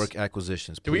 Podcast Yikes. network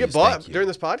acquisitions. Did we get please, bought thank you. during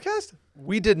this podcast?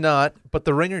 We did not, but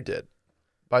The Ringer did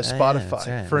by yeah, Spotify that's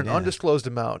right, for an yeah. undisclosed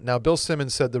amount. Now, Bill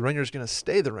Simmons said The Ringer's going to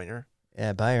stay The Ringer.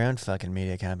 Yeah, buy your own fucking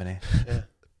media company. Yeah.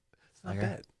 It's not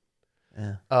Okay.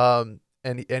 bad. Yeah.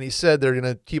 And he said they're going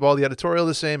to keep all the editorial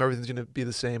the same, everything's going to be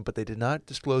the same, but they did not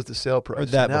disclose the sale price. Heard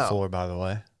that Now, before, by the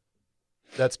way.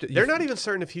 That's They're not even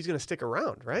certain if he's going to stick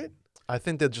around, right? I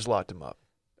think they just locked him up.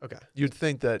 Okay. You'd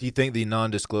think that Do you think the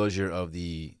non-disclosure of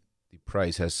the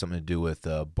price has something to do with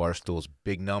Barstool's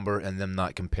big number and them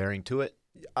not comparing to it?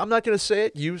 I'm not going to say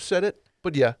it. You said it,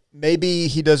 but yeah. Maybe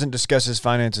he doesn't discuss his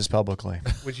finances publicly.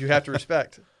 Which you have to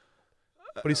respect.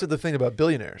 But he said the thing about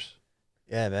billionaires.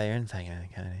 Yeah, buy your own fucking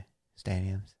company.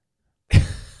 Stadiums.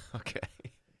 Okay.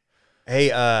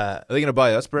 Hey, Are they gonna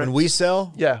buy us, Brett? when we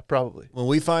sell, Yeah, probably. when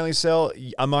we finally sell,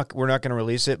 we're not going to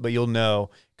release it, but you'll know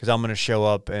because I'm going to show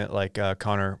up at like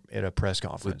Connor at a press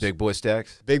conference With big boy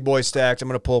stacks? Big boy stacked. I'm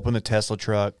going to pull up in the Tesla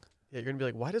truck. Yeah, you're going to be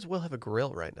like, why does Will have a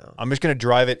grill right now? I'm just going to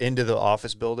drive it into the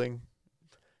office building,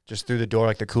 just through the door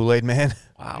like the Kool-Aid man.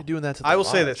 You're doing that to the I will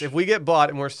say lodge. this. If we get bought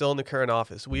and we're still in the current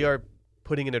office, we are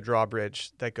putting in a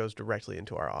drawbridge that goes directly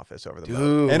into our office over the moat.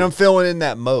 Dude. And I'm filling in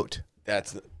that moat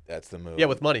That's the move. Yeah,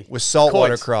 with money. with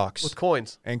saltwater Coins. crocs With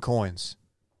coins and coins.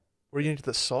 Where are you going to get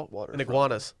the salt water? and from?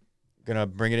 iguanas. Gonna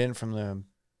bring it in from the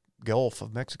Gulf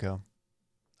of Mexico.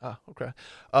 Ah, okay.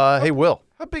 Hey, Will.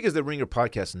 How big is the Ringer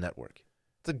Podcast Network?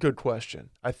 That's a good question.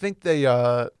 I think they,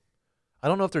 I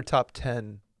don't know if they're top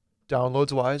 10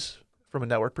 downloads wise from a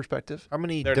network perspective. How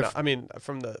many They're not, I mean,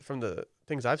 from the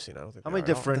things I've seen, I don't think. How they many are. I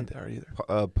don't different think they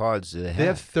are either. pods do they have? They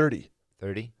have 30.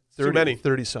 30 Too many.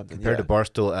 30 something. compared to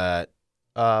Barstool at.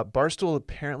 Barstool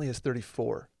apparently has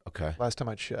 34 Okay. last time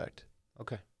I checked.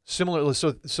 Okay. Similarly,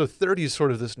 so 30 is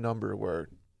sort of this number where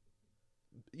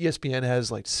ESPN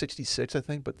has like 66, I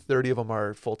think, but 30 of them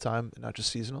are full time and not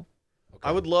just seasonal. Okay.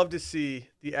 I would love to see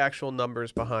the actual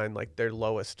numbers behind like their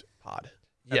lowest pod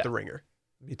at Yeah. the Ringer.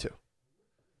 Me too.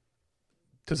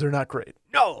 Because they're not great.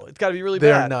 No, it's got to be really They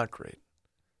bad. are not great.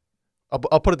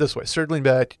 I'll put it this way: Circling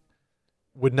Back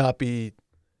would not be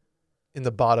in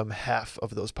the bottom half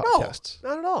of those podcasts.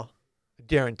 Not at all.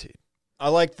 Guaranteed. I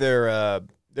like their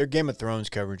Game of Thrones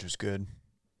coverage was good.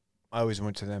 I always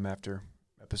went to them after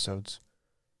episodes.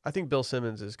 I think Bill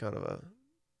Simmons is kind of a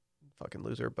fucking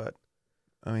loser, but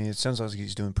I mean, it sounds like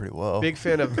he's doing pretty well. big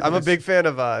fan of. I'm a big fan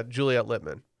of Juliet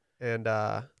Littman, and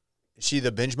Is she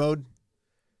the binge mode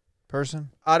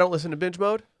person? I don't listen to Binge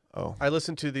Mode. Oh, I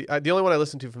listen to the only one I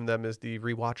listen to from them is the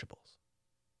Rewatchables,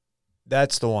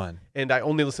 that's the one. and I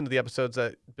only listen to the episodes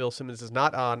that Bill Simmons is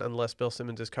not on unless Bill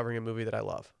Simmons is covering a movie that I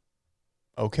love.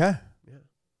 Okay.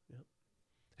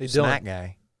 Hey, Dylan, Snack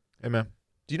guy. Hey, man.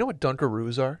 do you know what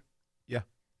Dunkaroos are? Yeah.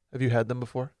 Have you had them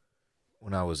before?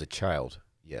 When I was a child,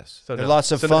 yes. So They're no.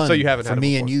 lots of So- fun So you haven't for had them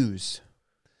me before. and yous.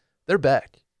 They're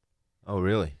back. Oh,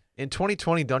 really? In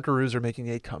 2020, Dunkaroos are making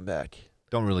a comeback.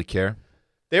 Don't really care.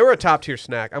 They were a top tier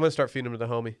snack. I'm gonna start feeding them to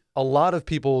the homie. A lot of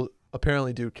people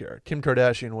apparently do care. Kim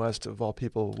Kardashian West, of all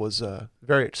people, was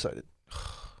very excited.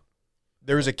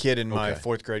 There was a kid in my Okay.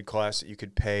 4th grade class that you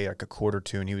could pay like a quarter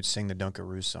to, and he would sing the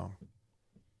Dunkaroos song.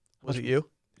 Was it you?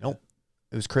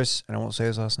 It was Chris, and I won't say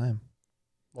his last name.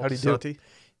 How'd he do? Maltesanti?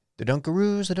 The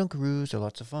Dunkaroos, they're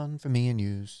lots of fun for me and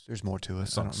yous. There's more to it. I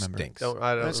Song don't remember. stinks. I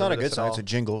don't It's not a remember good this at song. all. It's a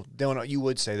jingle. Dylan, you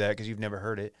would say that because you've never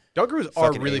heard it. Dunkaroos are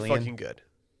fucking really alien. fucking good.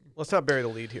 Let's not bury the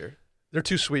lead here. They're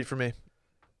too sweet for me.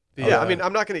 Yeah, I mean,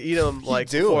 I'm not going to eat them like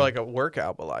do. before like a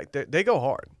workout, but like they go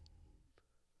hard.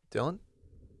 Dylan?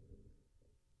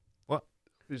 What?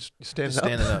 You standing Just up?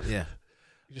 standing up, yeah.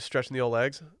 You just stretching the old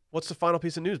legs. What's the final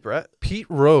piece of news, Brett? Pete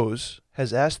Rose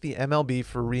has asked the MLB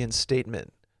for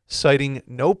reinstatement, citing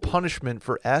no punishment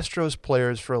for Astros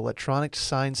players for electronic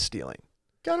sign stealing.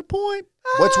 Got a point.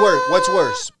 What's worse? What's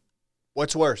worse?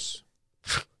 What's worse?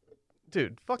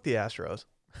 Dude, fuck the Astros.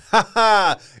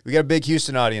 We got a big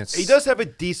Houston audience. He does have a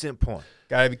decent point.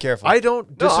 Gotta be careful. I don't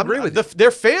No, disagree I'm- with you.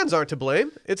 their fans aren't to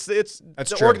blame. It's That's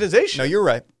the true. organization. No, you're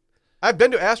right. I've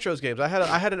been to Astros games. I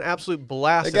had an absolute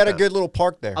blast. They at got a them. good little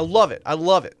park there. I love it. I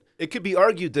love it. It could be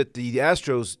argued that the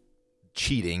Astros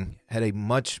cheating had a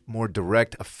much more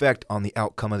direct effect on the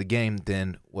outcome of the game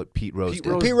than what Pete Rose Pete did.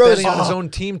 Rose, Pete Rose- betting on his Oh. own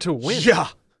team to win.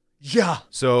 Yeah.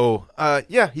 So,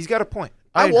 yeah, he's got a point.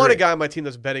 I I want a agree. guy on my team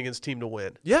that's betting his team to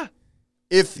win. Yeah.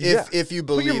 If Yeah. you Put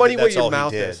believe your money that where that's your all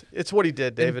mouth he did. is. It's what he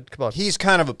did, David. Come on. He's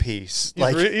kind of a piece. He's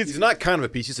Like re- He's not kind of a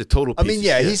piece. He's a total piece. I mean, of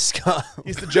yeah, shit. he's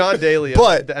he's the John Daly of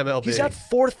But the MLB. He's got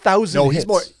 4,000 no, hits. he's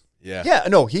more. Yeah. Yeah,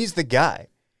 no, he's the guy.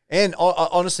 And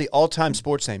honestly, all-time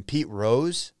sports name Pete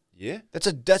Rose. Yeah.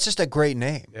 That's just a great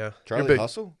name. yeah. Charlie big.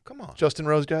 Hustle? Come on. Justin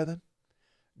Rose guy then?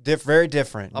 Very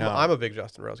different. I'm, No. I'm a big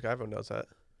Justin Rose guy. Everyone knows that.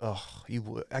 Oh, you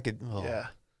would. I could. Oh. Yeah.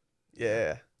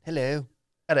 Yeah. Hello.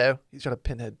 Hello. He's got a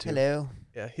pinhead too. Hello.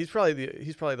 Yeah. He's probably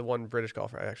the one British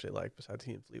golfer I actually like besides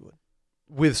he and Fleetwood.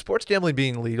 With sports gambling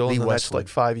being legal Lee in the next Westwood. like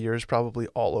 5 years, probably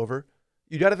all over,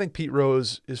 you got to think Pete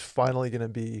Rose is finally going to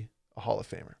be a Hall of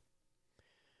Famer.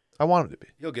 I want him to be.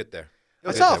 He'll get there.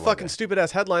 I saw a fucking stupid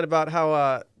ass headline about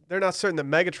how they're not certain that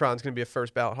Megatron's going to be a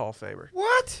first ballot Hall of Famer.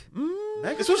 What?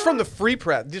 This was from the Free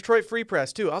Press, Detroit Free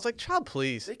Press too. I was like, child,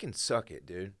 please. They can suck it,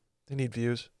 dude. They need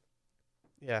views.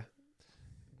 Yeah.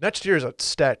 Next year is a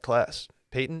stat class.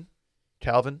 Peyton,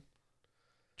 Calvin,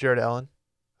 Jared Allen,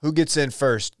 Who gets in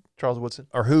first, Charles Woodson.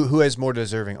 or who has more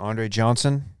deserving, Andre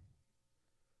Johnson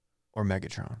or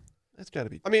Megatron? That's got to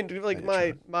be. I mean, like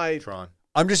my Tron.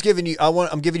 I'm just giving you.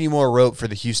 I'm giving you more rope for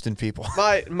the Houston people.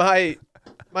 my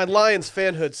Lions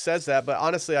fanhood says that, but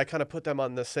honestly, I kind of put them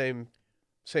on the same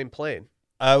plane.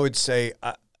 I would say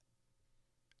I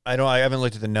haven't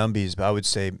looked at the numbies, but I would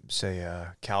say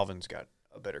Calvin's got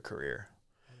a better career.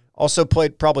 Also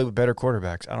played probably with better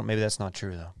quarterbacks. Maybe that's not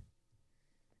true though.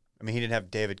 I mean, he didn't have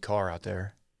David Carr out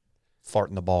there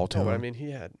farting the ball to No, him. but I mean,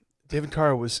 he had. David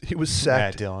Carr was Matt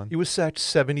sacked. Dillon. He was sacked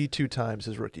 72 times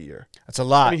his rookie year. That's a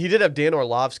lot. I mean, he did have Dan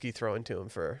Orlovsky throwing to him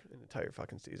for an entire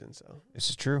fucking season, so This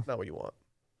is true. not what you want.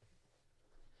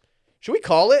 Should we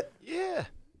call it? Yeah.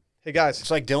 Hey guys,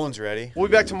 It's like Dylan's ready. we'll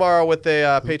be back tomorrow with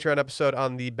a Patreon episode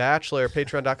on The Bachelor.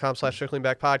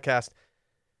 Patreon.com/circlingbackpodcast.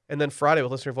 And then Friday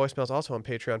with listener voicemails also on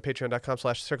Patreon.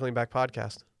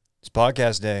 Patreon.com/circlingbackpodcast. It's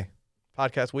podcast day.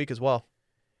 Podcast week as well.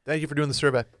 Thank you for doing the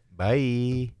survey.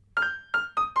 Bye.